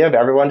the idea of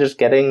everyone just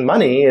getting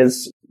money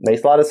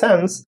makes a lot of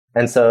sense.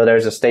 And so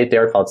there's a state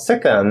there called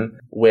Sikkim,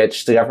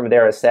 which the government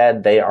there has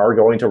said they are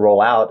going to roll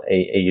out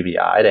a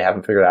UBI. They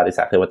haven't figured out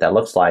exactly what that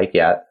looks like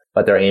yet,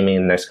 but they're aiming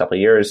in the next couple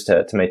of years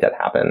to make that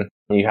happen.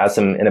 You have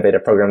some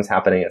innovative programs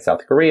happening in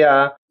South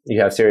Korea.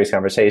 You have serious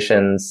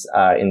conversations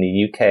in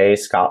the UK.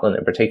 Scotland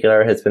in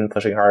particular has been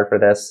pushing hard for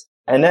this.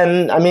 And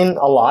then, I mean,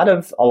 a lot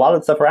of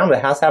the stuff around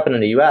it has happened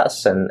in the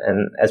US. And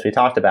as we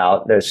talked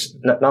about, there's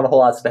not a whole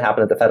lot that's going to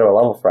happen at the federal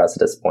level for us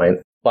at this point.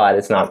 But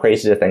it's not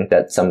crazy to think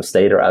that some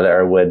state or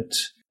other would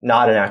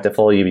not enact a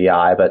full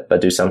UBI, but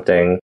do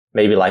something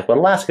maybe like what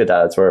Alaska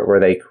does, where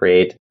they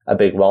create a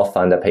big wealth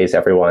fund that pays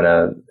everyone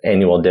an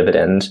annual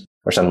dividend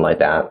or something like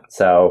that.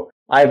 So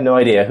I have no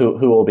idea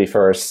who will be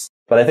first.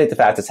 But I think the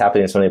fact it's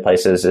happening in so many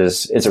places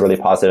is a really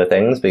positive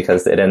thing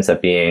because it ends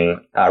up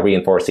being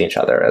reinforcing each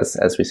other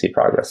as we see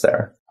progress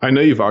there. I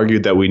know you've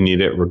argued that we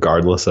need it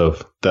regardless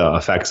of the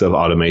effects of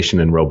automation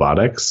and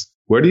robotics.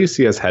 Where do you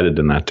see us headed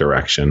in that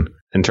direction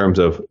in terms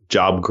of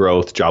job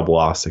growth, job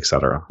loss, et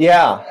cetera?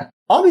 Yeah,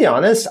 I'll be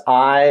honest.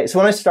 So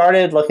when I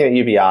started looking at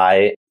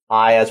UBI,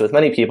 I, as with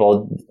many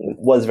people,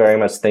 was very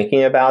much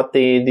thinking about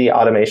the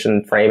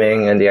automation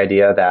framing and the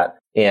idea that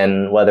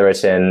whether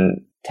it's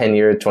in 10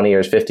 years, 20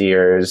 years, 50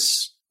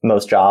 years,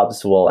 most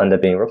jobs will end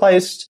up being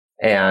replaced.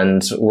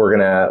 And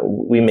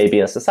we may be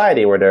in a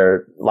society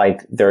where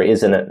there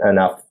isn't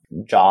enough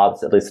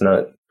jobs, at least in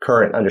the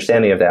current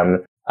understanding of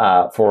them,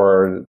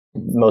 for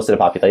most of the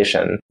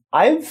population.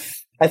 I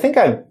think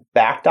I've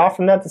backed off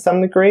from that to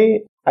some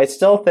degree. I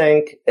still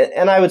think,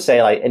 and I would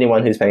say like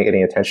anyone who's paying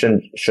any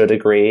attention should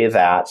agree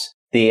that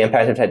the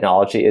impact of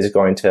technology is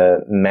going to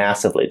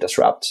massively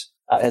disrupt,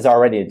 has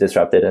already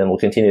disrupted and will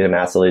continue to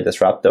massively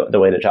disrupt the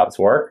way that jobs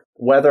work.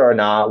 Whether or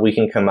not we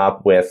can come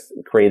up with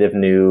creative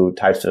new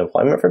types of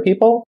employment for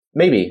people,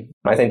 maybe.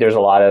 I think there's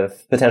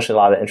potentially a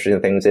lot of interesting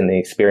things in the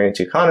experience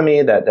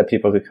economy that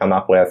people could come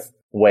up with,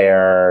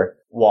 where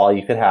while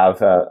you could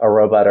have a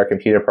robot or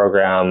computer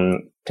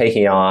program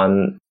taking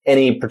on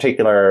any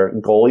particular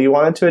goal you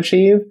wanted to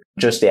achieve,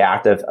 just the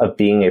act of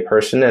being a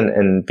person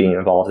and being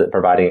involved in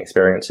providing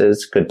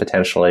experiences could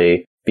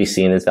potentially be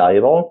seen as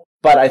valuable.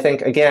 But I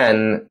think,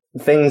 again,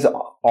 things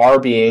are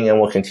being and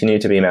will continue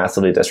to be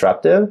massively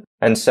disruptive.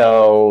 And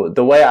so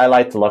the way I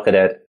like to look at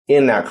it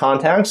in that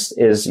context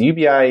is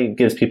UBI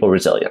gives people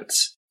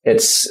resilience.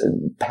 It's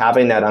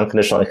having that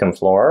unconditional income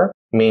floor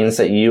means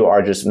that you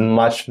are just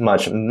much,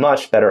 much,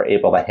 much better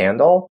able to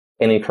handle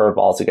any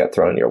curveballs that get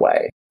thrown your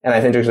way. And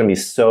I think there's going to be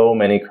so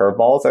many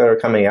curveballs that are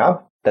coming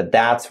up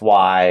that's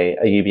why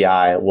a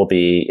UBI will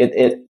be,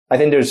 I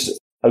think there's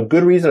a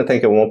good reason to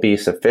think it won't be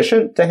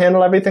sufficient to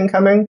handle everything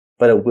coming,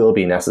 but it will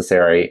be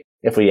necessary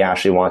if we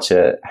actually want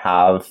to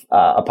have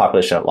a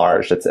population at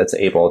large that's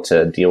able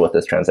to deal with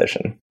this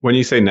transition. When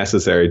you say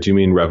necessary, do you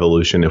mean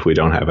revolution if we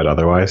don't have it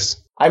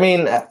otherwise? I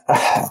mean,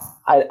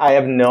 I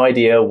have no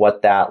idea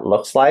what that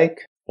looks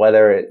like.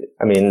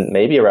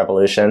 Maybe a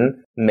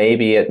revolution,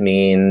 maybe it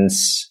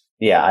means,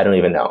 I don't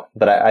even know.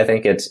 But I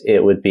think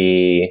it would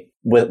be,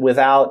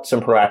 without some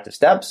proactive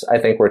steps, I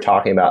think we're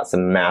talking about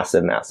some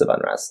massive, massive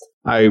unrest.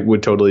 I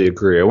would totally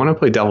agree. I want to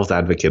play devil's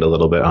advocate a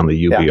little bit on the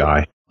UBI.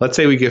 Yeah. Let's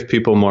say we give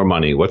people more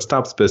money. What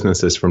stops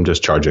businesses from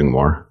just charging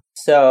more?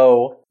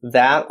 So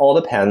that all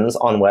depends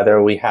on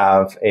whether we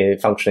have a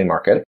functioning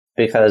market.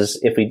 Because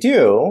if we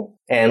do,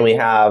 and we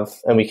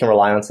can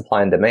rely on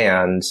supply and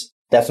demand,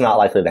 that's not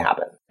likely to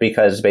happen.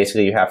 Because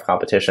basically you have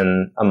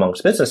competition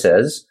amongst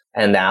businesses,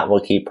 and that will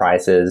keep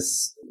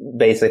prices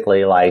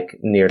basically like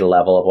near the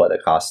level of what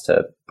it costs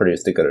to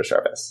produce the good or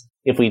service.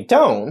 If we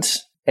don't,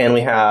 and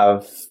we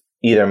have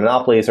either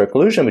monopolies or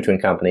collusion between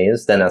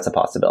companies, then that's a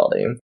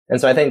possibility. And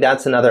so I think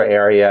that's another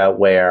area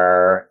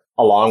where,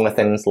 along with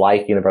things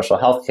like universal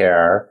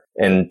healthcare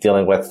and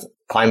dealing with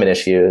climate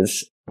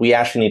issues, we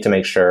actually need to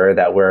make sure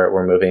that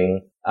we're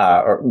moving,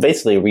 or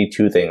basically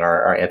retoothing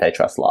our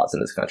antitrust laws in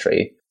this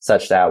country,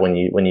 such that when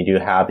you do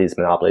have these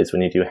monopolies,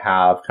 when you do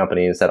have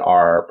companies that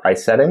are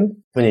price setting,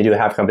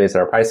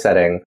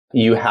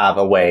 you have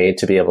a way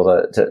to be able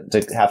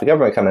to have the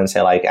government come in and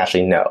say, like,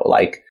 actually, no,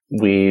 like,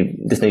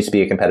 this needs to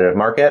be a competitive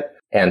market,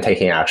 and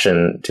taking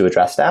action to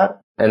address that.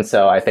 And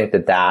so I think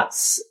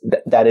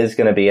that is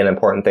going to be an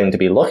important thing to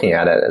be looking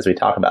at it as we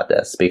talk about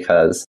this,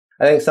 because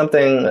I think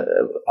something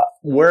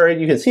where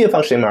you can see a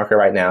functioning market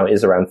right now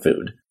is around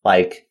food.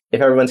 Like,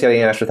 if everyone's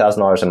getting an extra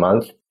 $1,000 a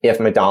month, if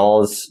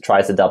McDonald's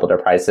tries to double their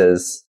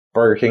prices,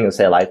 Burger King will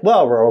say, like,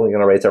 well, we're only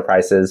going to raise our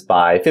prices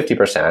by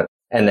 50%.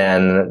 And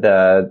then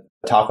the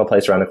taco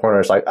place around the corner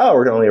is like, oh,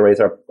 we're going to only raise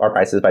our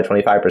prices by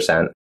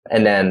 25%.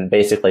 And then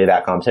basically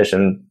that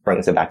competition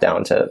brings it back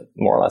down to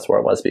more or less where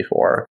it was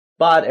before.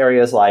 But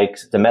areas like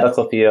the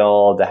medical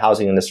field, the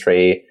housing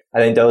industry, I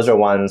think those are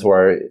ones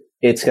where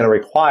it's going to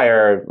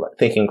require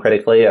thinking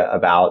critically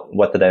about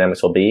what the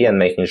dynamics will be and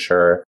making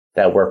sure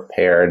that we're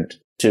prepared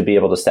to be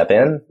able to step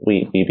in,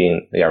 we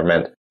being the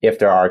government, if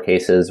there are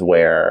cases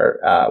where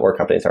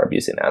companies are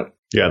abusing that.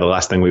 Yeah, the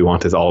last thing we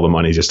want is all the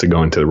money just to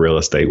go into real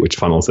estate, which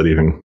funnels it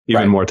even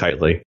right. more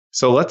tightly.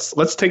 So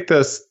let's take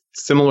this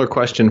similar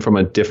question from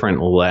a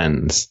different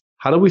lens.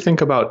 How do we think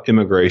about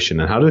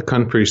immigration, and how do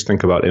countries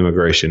think about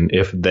immigration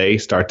if they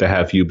start to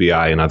have UBI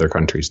and other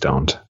countries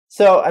don't?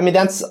 So, I mean,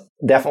 that's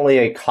definitely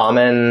a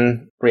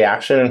common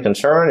reaction and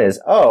concern is,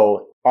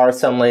 are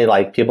suddenly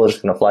like people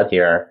just going to flood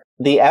here?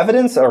 The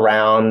evidence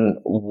around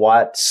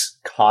what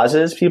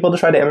causes people to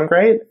try to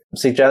immigrate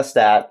suggests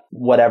that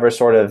whatever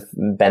sort of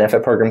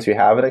benefit programs you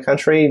have in a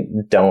country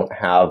don't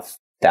have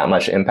that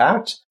much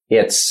impact.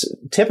 It's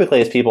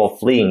typically people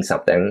fleeing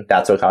something.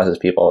 That's what causes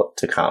people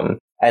to come.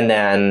 And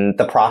then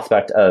the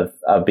prospect of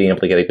being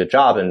able to get a good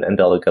job and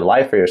build a good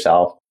life for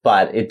yourself.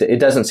 But it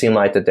doesn't seem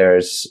like that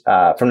there's,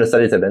 from the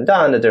studies that have been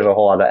done, that there's a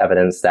whole lot of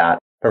evidence that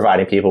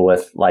providing people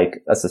with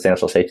like a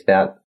substantial safety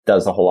net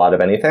does a whole lot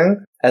of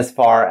anything. As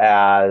far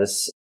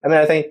as,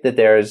 I think that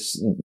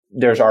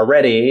there's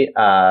already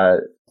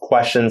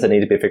questions that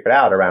need to be figured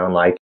out around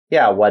like,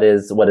 what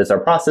is our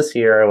process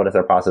here? What is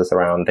our process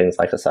around things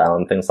like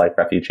asylum, things like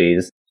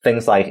refugees,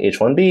 things like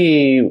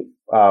H-1B,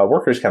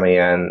 workers coming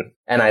in.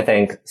 And I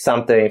think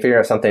figuring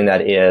out something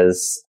that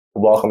is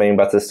welcoming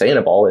but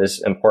sustainable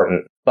is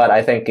important. But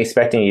I think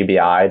expecting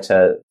UBI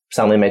to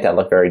suddenly make that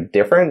look very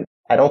different,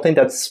 I don't think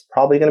that's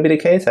probably going to be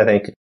the case. I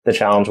think the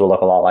challenge will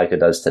look a lot like it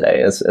does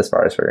today as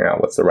far as figuring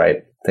out what's the right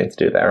thing to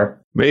do there.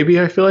 Maybe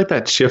I feel like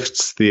that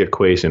shifts the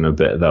equation a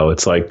bit, though.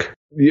 It's like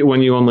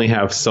when you only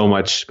have so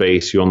much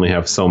space, you only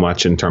have so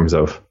much in terms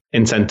of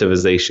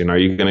incentivization? Are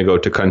you going to go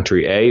to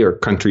country A or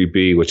country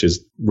B, which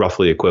is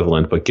roughly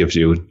equivalent, but gives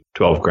you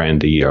 12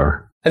 grand a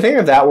year? I think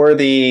if that were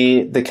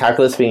the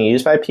calculus being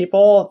used by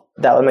people,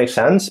 that would make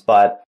sense.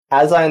 But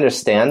as I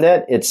understand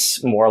it,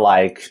 it's more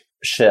like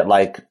shit,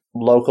 like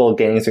local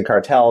gangs and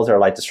cartels are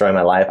like destroying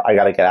my life. I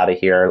got to get out of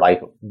here.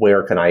 Like,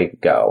 where can I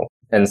go?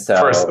 And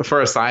so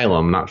for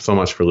asylum, not so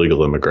much for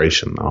legal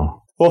immigration,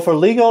 though. Well, for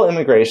legal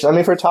immigration, I mean,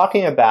 if we're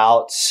talking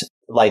about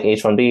like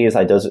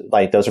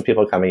H-1Bs, those are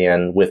people coming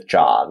in with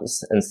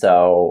jobs. And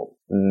so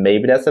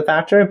maybe that's a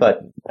factor,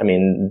 but I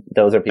mean,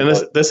 those are people.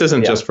 And this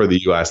isn't just for the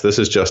US. This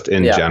is just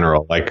in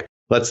general. Like,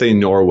 let's say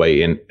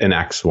Norway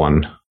enacts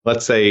one.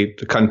 Let's say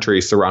the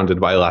country surrounded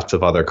by lots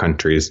of other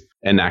countries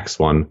enacts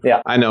one.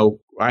 Yeah. I know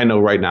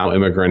right now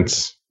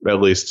immigrants,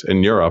 at least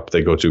in Europe,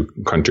 they go to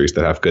countries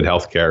that have good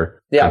healthcare,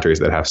 countries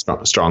that have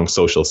strong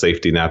social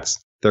safety nets.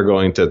 They're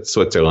going to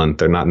Switzerland.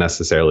 They're not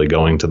necessarily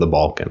going to the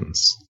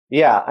Balkans.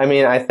 Yeah. I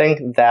mean, I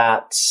think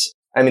that,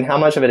 how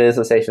much of it is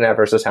a safety net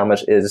versus how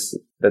much is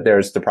that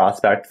there's the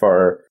prospect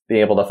for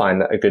being able to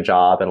find a good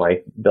job and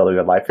like build a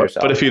good life for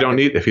yourself. But if you don't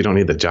need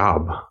the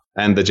job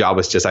and the job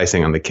is just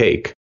icing on the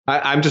cake,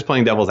 I'm just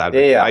playing devil's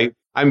advocate. Yeah.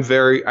 I'm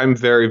very,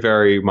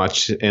 very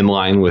much in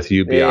line with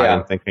UBI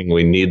and thinking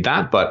we need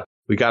that, but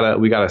we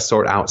gotta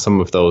sort out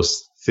some of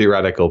those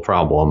theoretical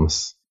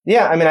problems.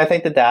 Yeah, I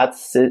think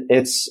that's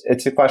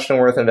it's a question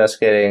worth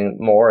investigating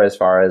more as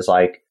far as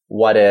like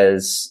what are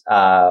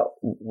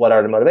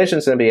the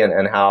motivations going to be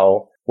and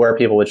where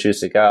people would choose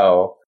to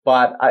go.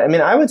 But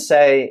I would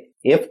say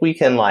if we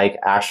can like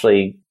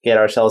actually get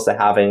ourselves to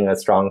having a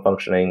strong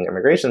functioning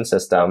immigration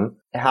system,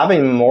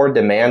 having more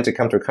demand to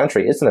come to a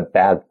country isn't a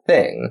bad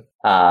thing.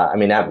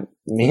 That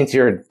means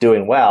you're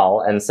doing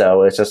well. And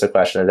so it's just a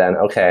question of then,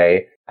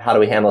 okay, how do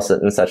we handle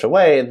it in such a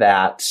way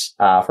that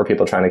for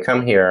people trying to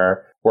come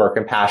here, we're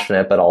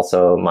compassionate, but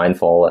also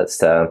mindful as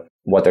to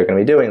what they're going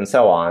to be doing and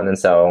so on. And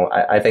so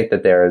I think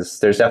that there's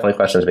definitely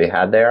questions to be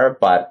had there.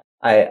 But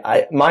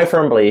my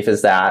firm belief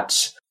is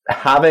that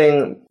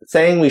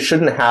saying we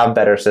shouldn't have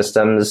better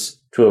systems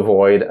to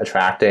avoid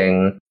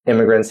attracting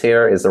immigrants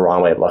here is the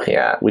wrong way of looking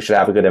at it. We should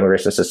have a good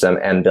immigration system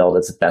and build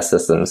its best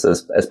systems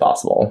as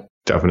possible.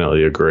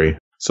 Definitely agree.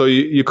 So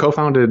you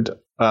co-founded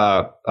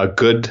a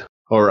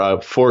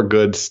for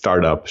good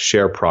startup,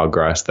 Share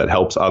Progress, that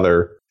helps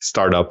other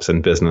startups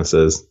and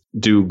businesses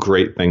do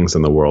great things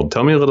in the world.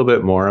 Tell me a little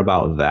bit more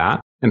about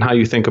that and how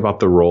you think about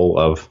the role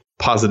of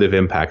positive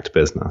impact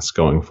business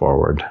going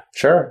forward.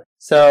 Sure.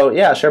 So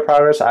yeah, Share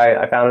Progress,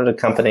 I founded a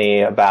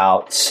company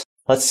about,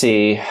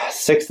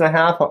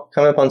 6.5,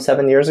 coming up on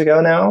 7 years ago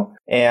now.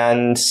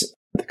 And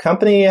the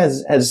company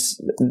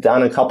has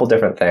done a couple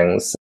different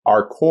things.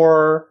 The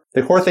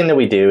core thing that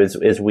we do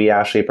is we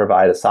actually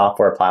provide a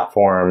software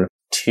platform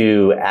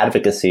to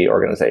advocacy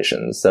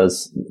organizations,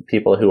 those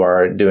people who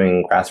are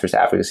doing grassroots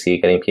advocacy,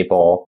 getting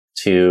people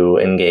to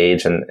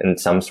engage in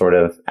some sort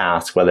of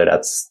ask, whether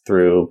that's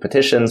through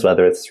petitions,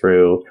 whether it's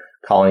through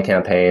calling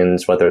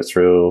campaigns, whether it's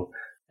through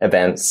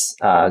events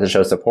to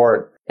show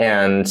support.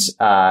 And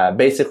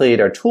basically,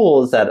 they're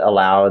tools that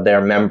allow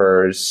their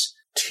members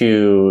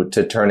to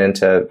turn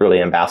into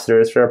really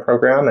ambassadors for a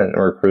program and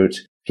recruit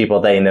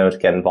people they know to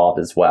get involved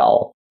as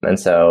well. And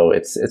so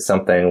it's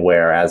something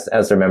where as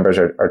their members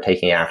are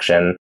taking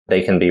action,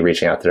 they can be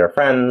reaching out to their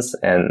friends,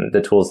 and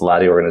the tools allow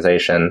the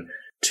organization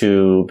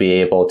to be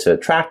able to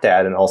track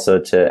that and also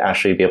to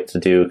actually be able to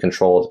do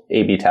controlled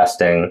A/B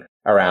testing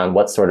around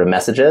what sort of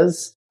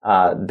messages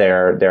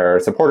their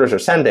supporters are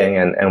sending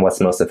and what's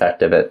most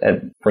effective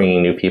at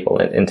bringing new people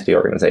into the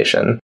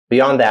organization.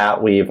 Beyond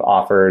that, we've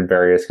offered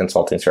various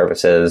consulting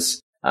services,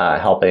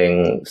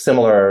 helping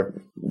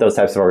those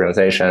types of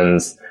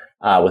organizations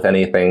with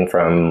anything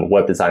from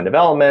web design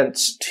development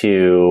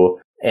to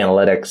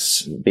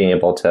analytics, being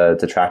able to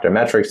track their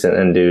metrics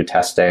and do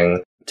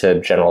testing,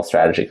 to general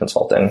strategy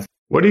consulting.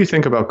 What do you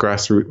think about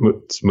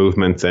grassroots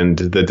movements and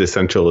the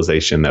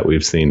decentralization that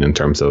we've seen in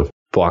terms of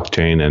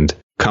blockchain and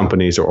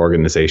companies or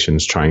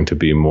organizations trying to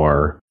be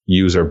more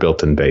user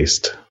built-in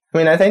based?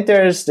 I think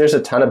there's a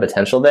ton of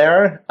potential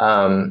there.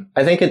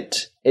 I think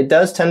it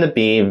does tend to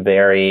be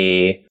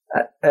very...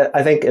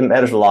 I think it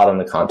matters a lot on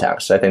the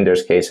context. I think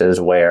there's cases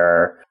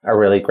where a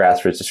really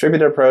grassroots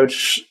distributed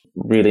approach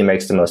really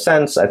makes the most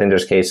sense. I think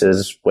there's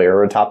cases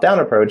where a top-down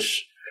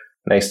approach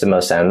makes the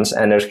most sense.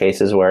 And there's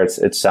cases where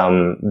it's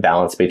some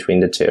balance between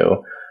the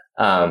two.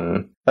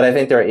 But I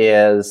think there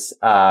is,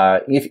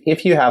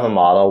 if you have a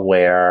model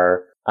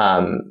where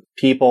allowing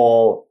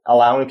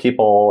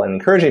people and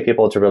encouraging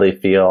people to really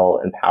feel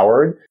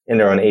empowered in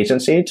their own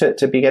agency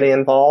to be getting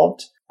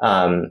involved,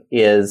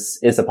 is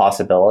a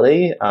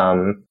possibility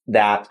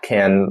that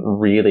can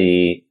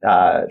really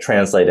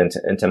translate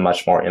into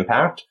much more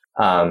impact.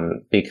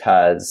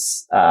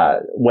 Because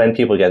when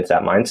people get into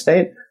that mind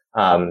state,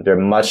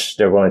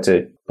 they're willing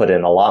to put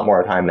in a lot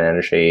more time and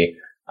energy,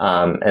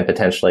 and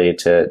potentially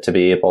to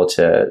be able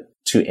to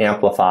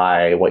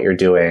amplify what you're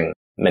doing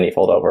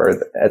manyfold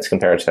over as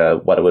compared to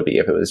what it would be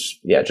if it was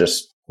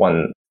just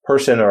one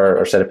person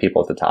or set of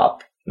people at the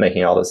top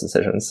making all those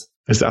decisions.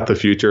 Is that the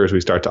future as we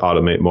start to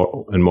automate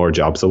more and more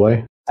jobs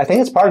away? I think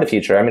it's part of the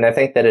future. I mean, I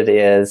think that it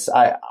is.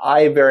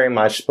 I very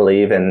much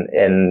believe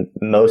in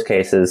most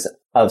cases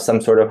of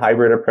some sort of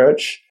hybrid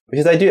approach,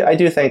 because I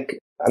do think,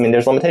 I mean,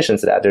 there's limitations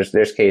to that.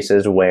 There's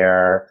cases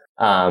where,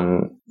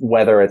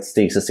 whether it's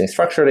the existing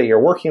structure that you're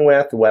working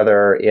with,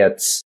 whether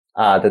it's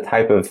the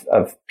type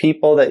of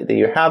people that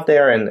you have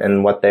there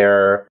and what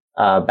their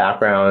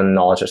background,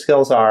 knowledge, or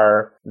skills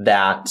are,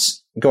 that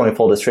going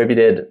full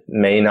distributed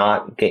may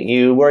not get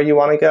you where you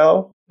want to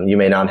go. You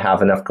may not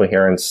have enough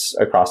coherence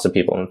across the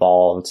people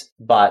involved,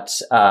 but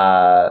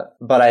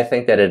I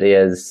think that it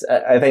is.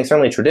 I think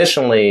certainly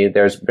traditionally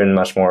there's been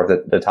much more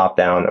of the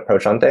top-down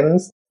approach on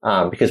things,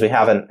 because we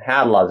haven't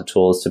had a lot of the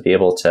tools to be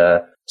able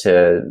to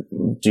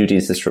do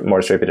these more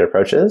distributed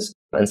approaches.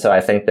 And so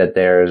I think that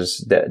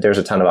there's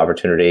a ton of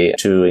opportunity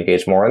to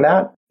engage more in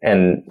that,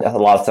 and a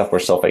lot of stuff we're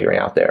still figuring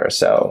out there.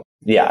 So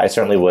yeah, I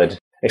certainly would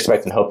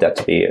expect and hope that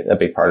to be a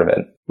big part of it.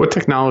 What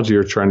technology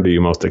or trend are you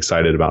most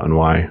excited about, and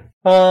why?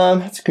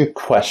 That's a good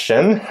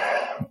question.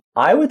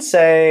 I would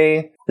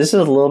say, this is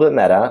a little bit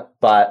meta,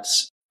 but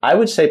I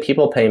would say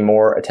people pay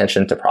more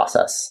attention to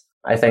process.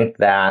 I think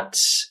that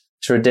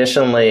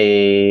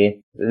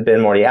traditionally there's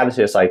been more the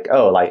attitude, it's like,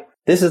 oh, like,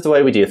 this is the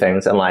way we do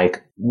things, and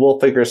like,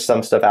 we'll figure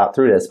some stuff out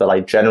through this, but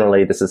like,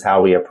 generally this is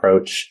how we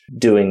approach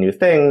doing new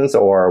things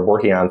or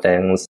working on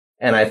things.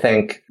 And I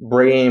think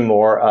bringing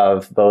more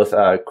of both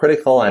a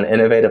critical and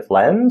innovative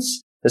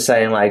lens to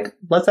saying, like,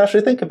 let's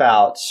actually think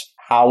about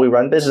how we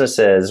run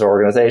businesses or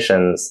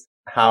organizations,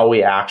 how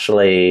we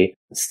actually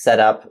set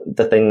up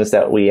the things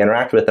that we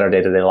interact with in our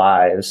day-to-day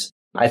lives.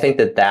 I think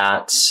those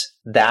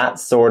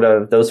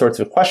sorts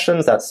of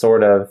questions, that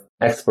sort of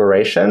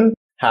exploration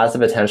has the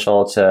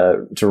potential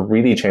to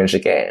really change the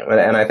game.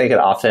 And I think it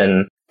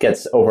often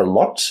gets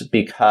overlooked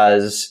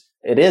because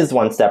it is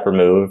one step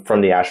removed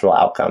from the actual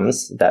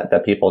outcomes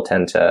that people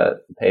tend to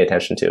pay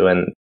attention to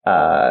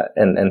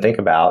and think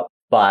about.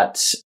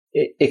 But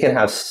it can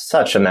have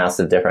such a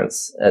massive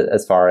difference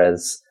as far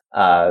as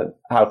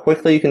how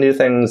quickly you can do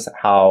things,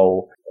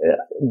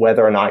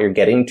 whether or not you're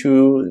getting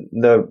to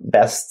the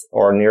best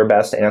or near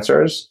best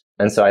answers.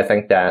 And so I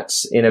think that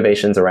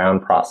innovations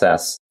around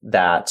process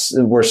that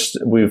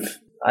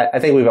I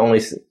think we've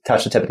only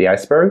touched the tip of the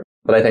iceberg,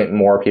 but I think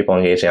more people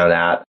engaging on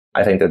that,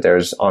 I think that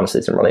there's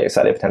honestly some really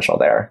exciting potential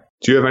there.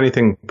 Do you have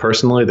anything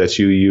personally that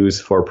you use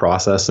for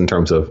process in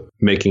terms of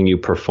making you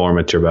perform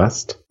at your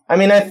best? I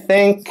mean, I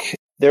think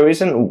there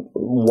isn't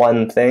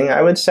one thing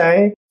I would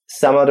say.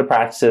 Some of the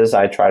practices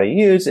I try to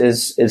use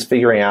is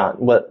figuring out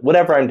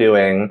whatever I'm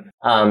doing,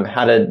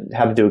 how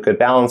to do a good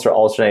balance or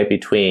alternate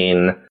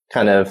between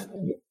kind of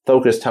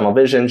focused tunnel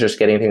vision, just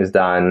getting things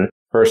done,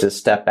 versus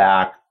step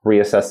back,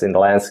 reassessing the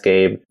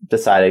landscape,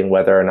 deciding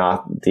whether or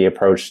not the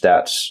approach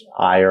that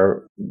I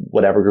or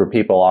whatever group of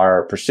people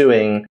are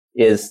pursuing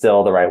is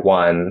still the right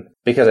one.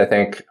 Because I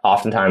think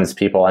oftentimes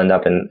people end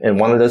up in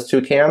one of those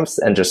two camps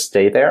and just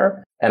stay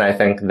there. And I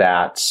think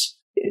that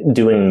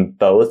doing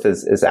both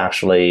is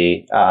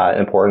actually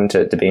important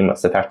to being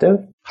most effective.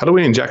 How do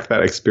we inject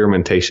that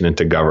experimentation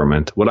into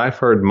government? What I've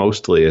heard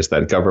mostly is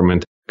that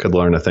government could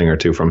learn a thing or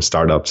two from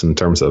startups in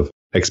terms of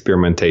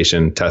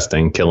experimentation,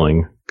 testing,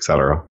 killing,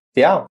 etc.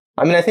 Yeah.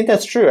 I mean, I think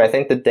that's true. I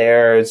think that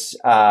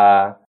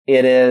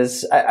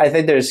I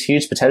think there's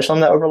huge potential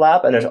in that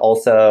overlap, and there's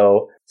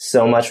also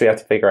so much we have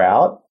to figure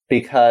out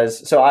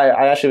so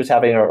I actually was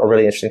having a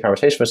really interesting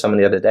conversation with someone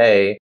the other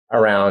day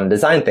around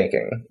design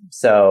thinking.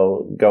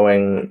 So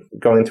going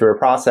through a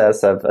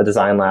process of a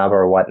design lab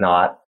or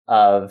whatnot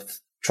of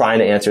trying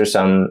to answer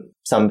some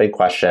big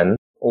question,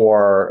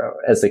 or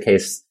as the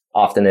case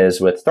often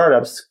is with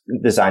startups,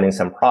 designing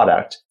some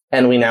product.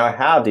 And we now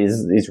have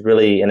these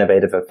really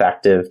innovative,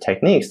 effective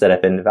techniques that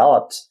have been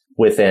developed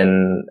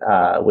within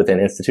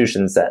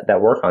institutions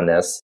that work on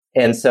this.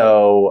 And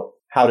so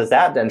how does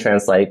that then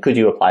translate? Could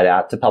you apply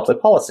that to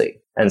public policy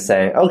and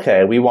saying,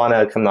 okay, we want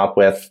to come up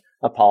with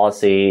a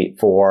policy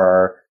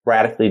for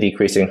radically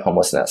decreasing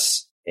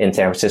homelessness in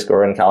San Francisco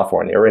or in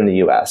California or in the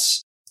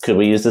US? Could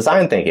we use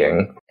design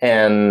thinking?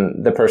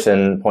 And the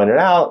person pointed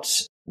out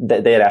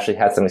that they had actually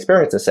had some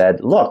experience and said,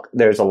 look,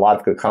 there's a lot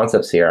of good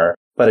concepts here,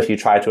 but if you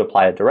try to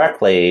apply it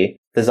directly,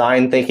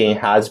 design thinking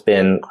has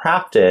been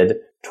crafted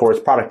towards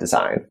product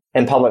design.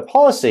 And public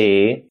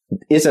policy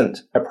isn't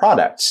a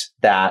product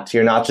that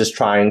you're not just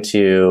trying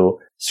to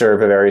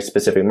serve a very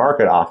specific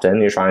market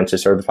often, you're trying to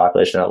serve the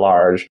population at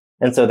large.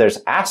 And so there's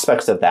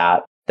aspects of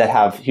that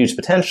have huge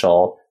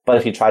potential, but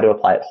if you try to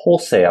apply it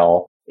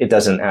wholesale, it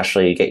doesn't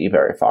actually get you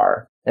very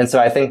far. And so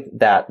I think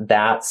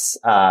that's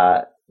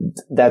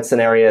an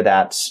area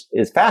that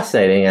is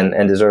fascinating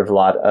and deserves a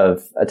lot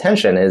of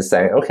attention, is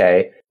saying,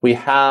 okay, we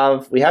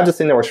have this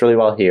thing that works really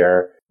well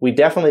here.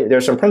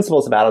 There's some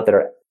principles about it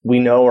that we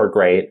know are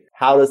great.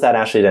 How does that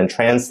actually then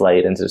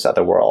translate into this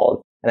other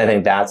world? And I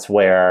think that's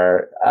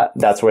where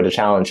the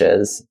challenge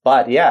is.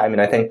 But yeah, I mean,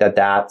 I think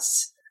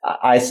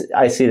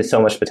I see so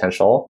much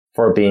potential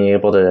for being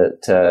able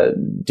to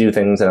do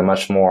things in a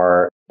much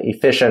more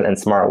efficient and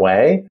smart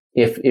way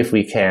if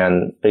we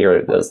can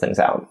figure those things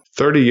out.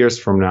 30 years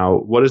from now,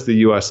 what does the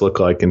U.S. look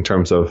like in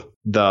terms of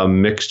the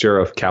mixture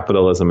of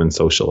capitalism and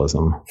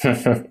socialism?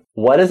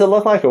 What does it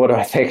look like, or what do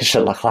I think it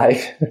should look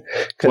like?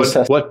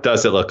 What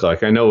does it look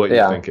like? I know what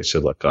you think it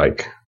should look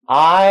like.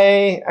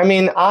 I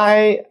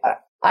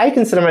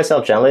consider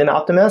myself generally an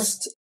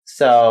optimist.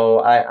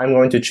 So I'm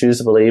going to choose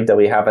to believe that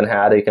we haven't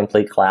had a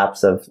complete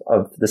collapse of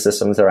the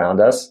systems around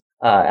us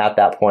at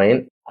that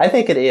point. I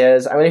think it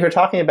is. I mean, if you're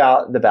talking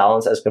about the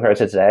balance as compared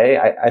to today,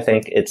 I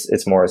think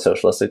it's more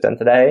socialistic than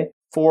today,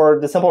 for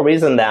the simple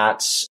reason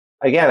that,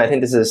 again, I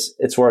think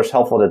it's where it's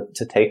helpful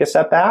to take a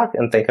step back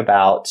and think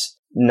about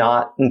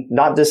not think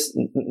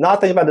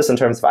about this in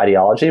terms of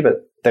ideology, but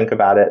think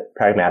about it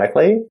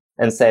pragmatically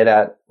and say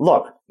that,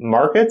 look,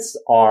 markets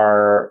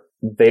are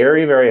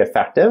very, very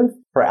effective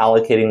for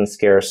allocating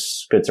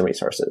scarce goods and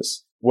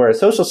resources, whereas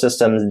social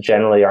systems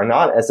generally are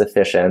not as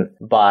efficient,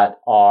 but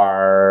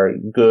are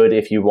good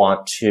if you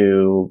want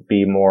to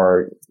be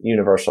more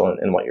universal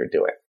in what you're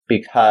doing.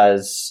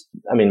 Because,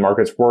 I mean,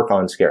 markets work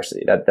on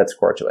scarcity. That's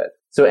core to it.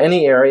 So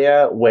any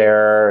area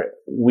where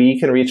we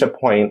can reach a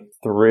point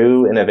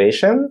through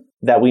innovation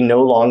that we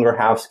no longer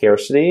have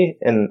scarcity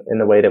in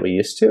the way that we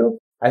used to,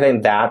 I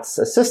think that's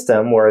a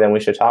system where then we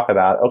should talk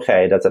about,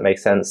 okay, does it make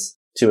sense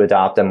to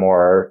adopt a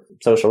more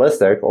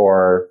socialistic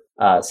or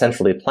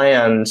centrally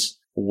planned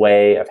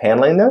way of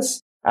handling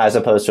this, as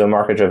opposed to a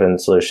market-driven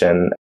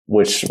solution,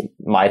 which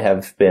might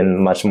have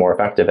been much more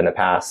effective in the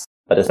past,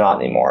 but is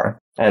not anymore.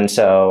 And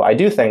so I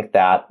do think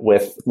that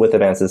with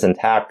advances in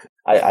tech,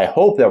 I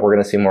hope that we're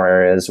going to see more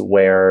areas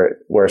where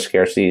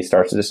scarcity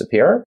starts to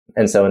disappear.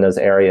 And so in those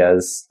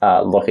areas,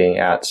 looking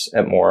at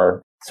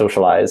more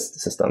socialized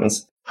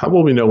systems. How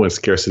will we know when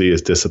scarcity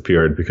has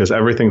disappeared? Because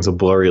everything's a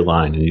blurry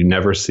line and you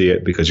never see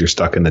it because you're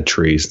stuck in the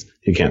trees.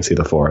 You can't see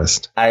the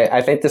forest.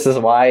 I think this is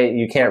why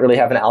you can't really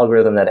have an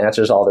algorithm that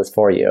answers all this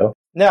for you.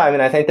 No, I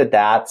mean, I think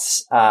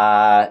that's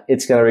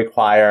it's going to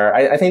require,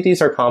 I think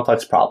these are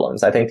complex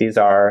problems. I think these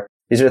are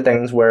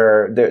things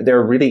where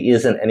there really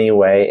isn't any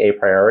way a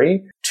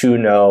priori to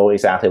know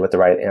exactly what the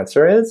right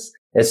answer is.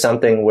 It's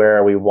something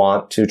where we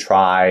want to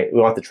try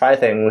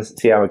things,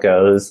 see how it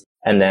goes,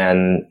 and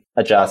then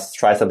adjust,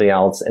 try something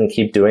else, and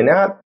keep doing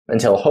that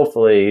until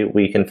hopefully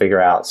we can figure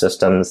out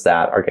systems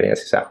that are getting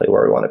us exactly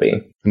where we want to be.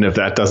 And if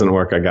that doesn't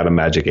work, I got a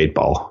magic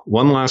 8-ball.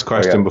 One last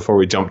question before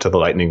we jump to the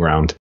lightning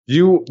round.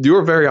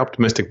 You're a very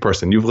optimistic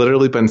person. You've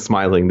literally been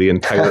smiling the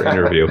entire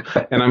interview.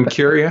 And I'm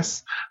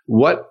curious,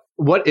 what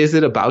is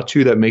it about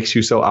you that makes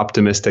you so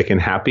optimistic and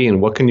happy?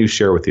 And what can you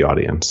share with the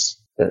audience?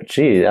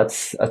 Gee,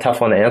 that's a tough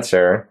one to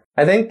answer.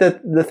 I think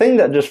that the thing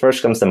that just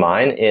first comes to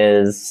mind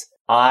is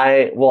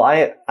I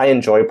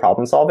enjoy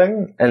problem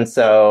solving. And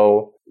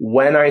so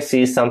when I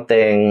see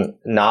something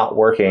not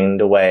working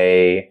the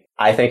way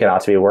I think it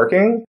ought to be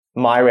working,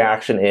 my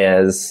reaction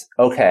is,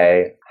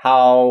 okay,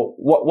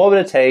 what would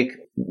it take?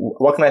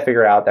 What can I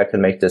figure out that could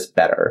make this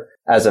better?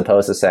 As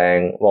opposed to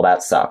saying, well,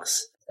 that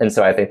sucks. And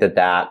so I think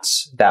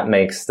that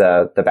makes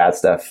the bad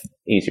stuff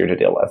easier to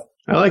deal with.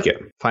 I like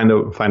it. Find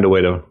a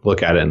way to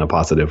look at it in a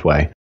positive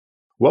way.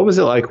 What was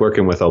it like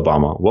working with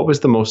Obama? What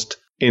was the most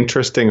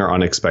interesting or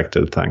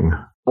unexpected thing?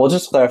 Well,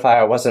 just to clarify,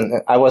 I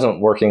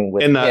wasn't working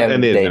with him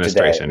in the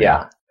administration.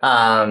 Yeah.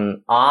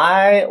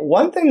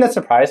 One thing that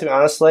surprised me,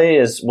 honestly,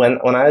 is when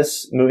I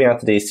was moving out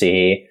to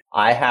DC,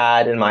 I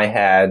had in my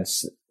head,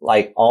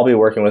 like, I'll be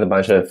working with a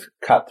bunch of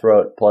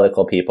cutthroat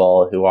political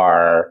people who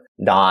are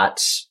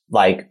not,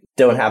 like,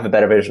 don't have a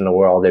better vision of the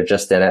world. They're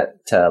just in it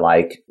to,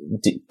 like,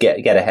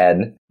 get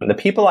ahead. And the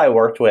people I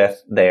worked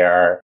with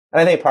there, and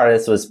I think part of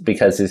this was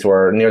because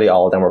nearly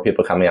all of them were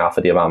people coming off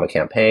of the Obama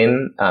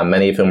campaign,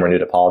 many of whom were new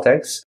to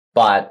politics.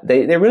 But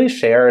they really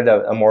shared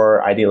a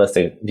more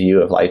idealistic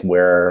view of, like,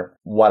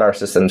 what our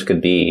systems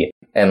could be,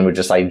 and were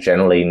just, like,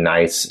 generally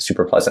nice,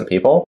 super pleasant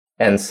people.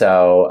 And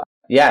so,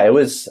 yeah,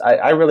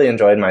 I really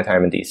enjoyed my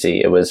time in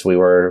DC. We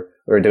were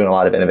doing a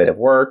lot of innovative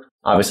work.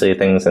 Obviously,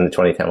 things in the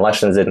 2010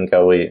 elections didn't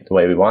go the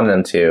way we wanted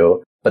them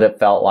to, but it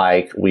felt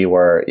like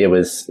it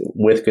was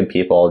with good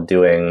people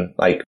doing,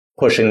 like,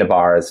 pushing the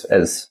bars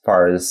as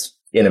far as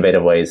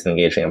innovative ways of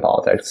engaging in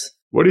politics.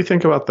 What do you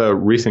think about the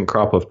recent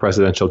crop of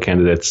presidential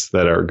candidates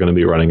that are going to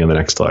be running in the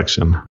next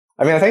election?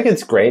 I mean, I think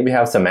it's great we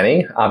have so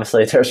many.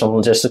 Obviously, there's some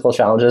logistical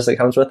challenges that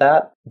comes with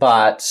that.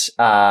 But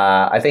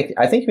I think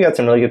we got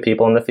some really good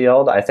people in the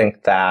field. I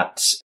think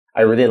that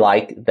I really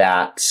like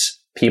that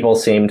people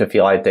seem to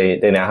feel like they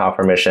now have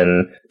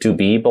permission to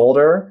be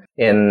bolder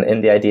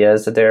in the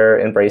ideas that they're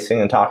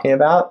embracing and talking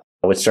about,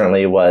 which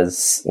certainly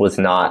was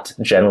not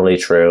generally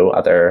true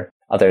other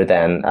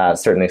than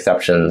certain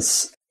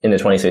exceptions in the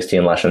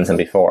 2016 elections and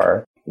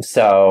before.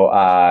 So,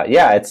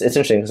 it's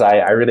interesting because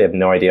I really have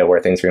no idea where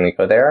things are going to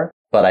go there,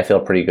 but I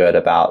feel pretty good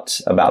about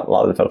a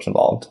lot of the folks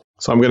involved.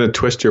 So I'm going to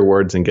twist your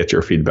words and get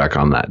your feedback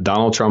on that.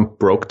 Donald Trump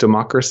broke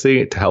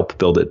democracy to help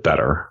build it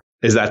better.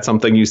 Is that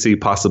something you see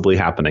possibly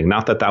happening?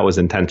 Not that was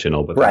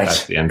intentional, but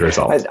that's the end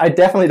result. I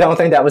definitely don't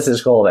think that was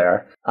his goal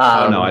there.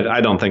 No, I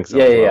don't think so.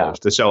 Yeah.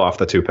 To show off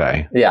the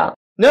toupee. Yeah.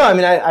 No, I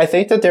mean, I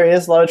think that there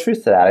is a lot of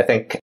truth to that. I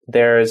think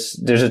there's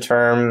a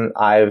term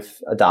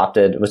I've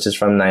adopted, which is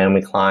from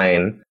Naomi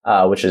Klein,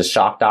 which is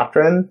shock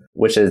doctrine,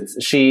 which is,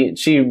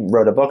 she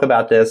wrote a book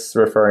about this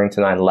referring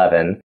to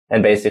 9/11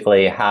 and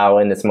basically how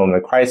in this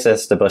moment of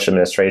crisis, the Bush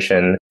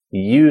administration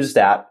used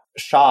that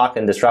shock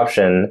and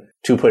disruption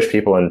to push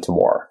people into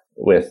war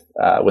with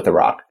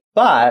Iraq.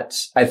 But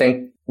I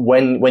think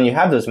when you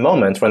have those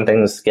moments when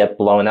things get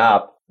blown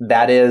up,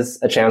 that is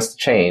a chance to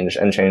change,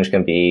 and change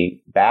can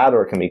be bad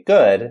or it can be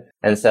good.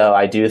 And so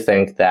I do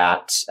think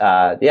that,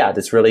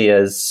 this really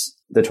is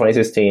the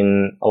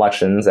 2016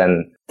 elections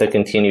and the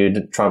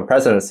continued Trump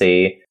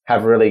presidency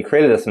have really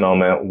created this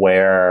moment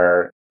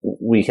where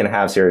we can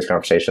have serious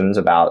conversations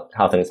about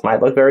how things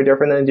might look very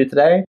different than they do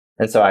today.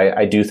 And so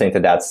I do think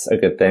that that's a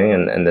good thing,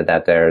 and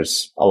that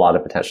there's a lot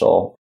of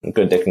potential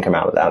good that can come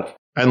out of that.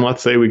 And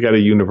let's say we got a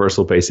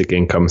universal basic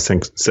income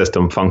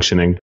system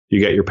functioning. You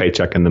get your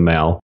paycheck in the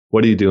mail.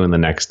 What do you do in the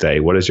next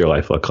day? What does your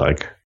life look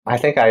like? I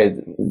think I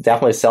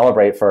definitely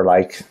celebrate for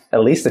like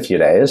at least a few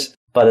days.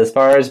 But as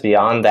far as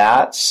beyond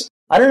that,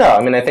 I don't know.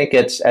 I mean, I think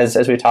it's,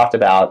 as we talked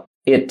about,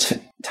 it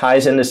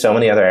ties into so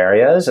many other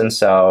areas. And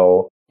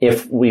so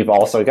if we've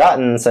also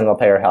gotten single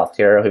payer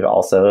healthcare, we've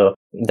also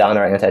done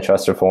our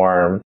antitrust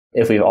reform,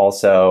 if we've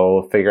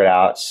also figured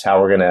out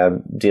how we're going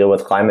to deal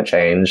with climate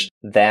change,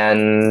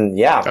 then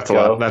that's a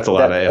lot. That's a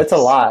lot. It's a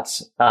lot.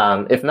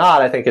 If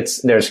not, I think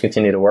there's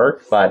continue to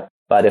work. But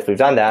if we've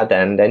done that,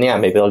 then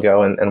maybe I'll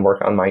go and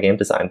work on my game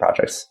design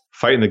projects.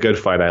 Fighting the good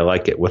fight. I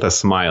like it, with a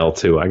smile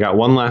too. I got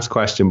one last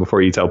question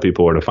before you tell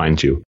people where to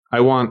find you. I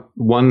want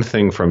one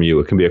thing from you.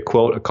 It can be a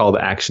quote, a call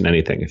to action,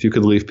 anything. If you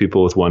could leave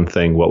people with one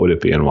thing, what would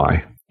it be and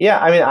why? Yeah,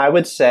 I mean, I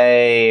would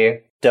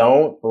say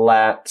don't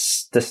let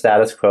the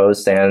status quo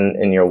stand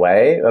in your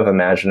way of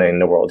imagining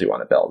the world you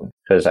want to build.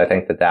 Because I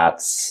think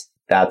that's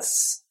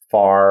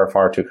far,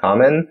 far too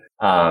common.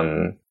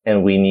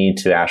 And we need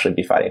to actually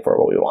be fighting for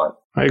what we want.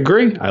 I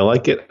agree. I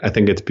like it. I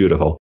think it's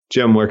beautiful.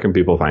 Jim, where can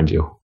people find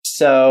you?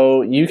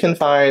 So you can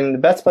the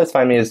best place to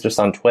find me is just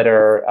on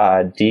Twitter,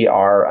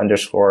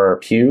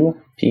 dr_Pugh,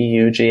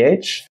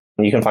 P-U-G-H.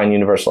 You can find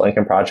Universal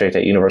Income Project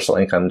at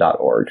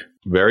universalincome.org.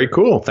 Very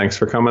cool. Thanks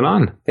for coming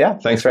on. Yeah.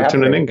 Thanks for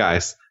tuning in,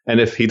 guys. And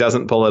if he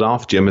doesn't pull it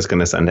off, Jim is going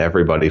to send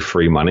everybody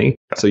free money.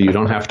 So you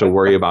don't have to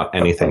worry about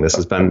anything. This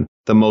has been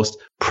the most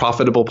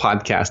profitable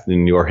podcast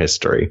in your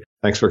history.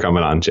 Thanks for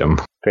coming on, Jim.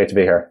 Great to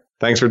be here.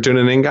 Thanks for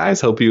tuning in, guys.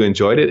 Hope you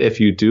enjoyed it. If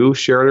you do,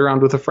 share it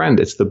around with a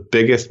friend. It's the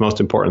biggest, most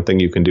important thing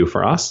you can do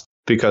for us,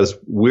 because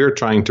we're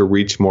trying to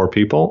reach more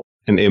people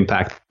and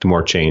impact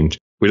more change.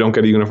 We don't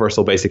get a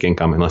universal basic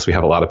income unless we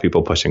have a lot of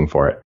people pushing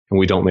for it. And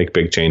we don't make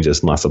big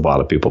changes unless a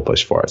lot of people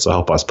push for it. So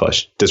help us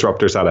push.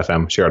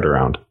 Disruptors.fm, share it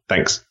around.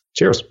 Thanks.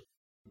 Cheers.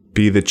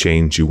 Be the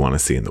change you want to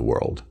see in the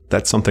world.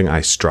 That's something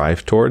I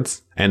strive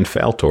towards and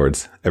fail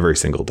towards every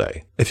single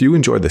day. If you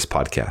enjoyed this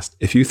podcast,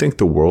 if you think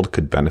the world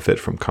could benefit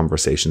from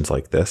conversations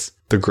like this,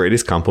 the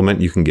greatest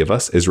compliment you can give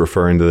us is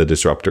referring to the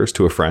Disruptors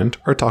to a friend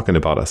or talking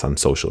about us on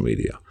social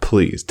media.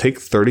 Please take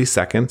 30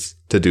 seconds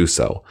to do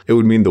so. It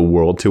would mean the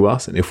world to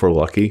us, and if we're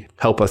lucky,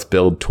 help us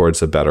build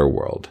towards a better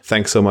world.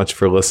 Thanks so much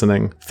for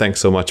listening.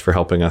 Thanks so much for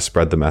helping us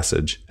spread the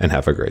message, and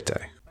have a great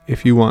day.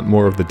 If you want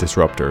more of the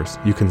Disruptors,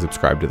 you can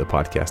subscribe to the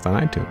podcast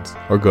on iTunes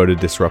or go to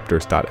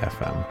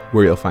disruptors.fm,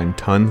 where you'll find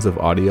tons of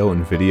audio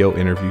and video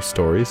interview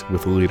stories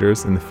with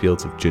leaders in the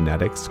fields of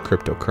genetics,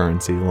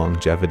 cryptocurrency,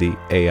 longevity,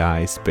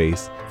 AI,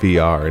 space,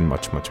 VR, and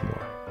much, much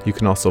more. You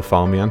can also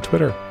follow me on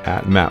Twitter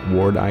at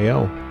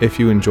MattWardIO. If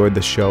you enjoyed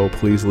the show,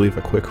 please leave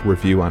a quick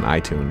review on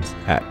iTunes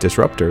at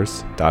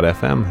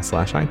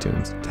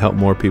disruptors.fm/iTunes to help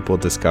more people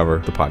discover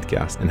the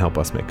podcast and help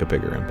us make a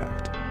bigger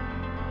impact.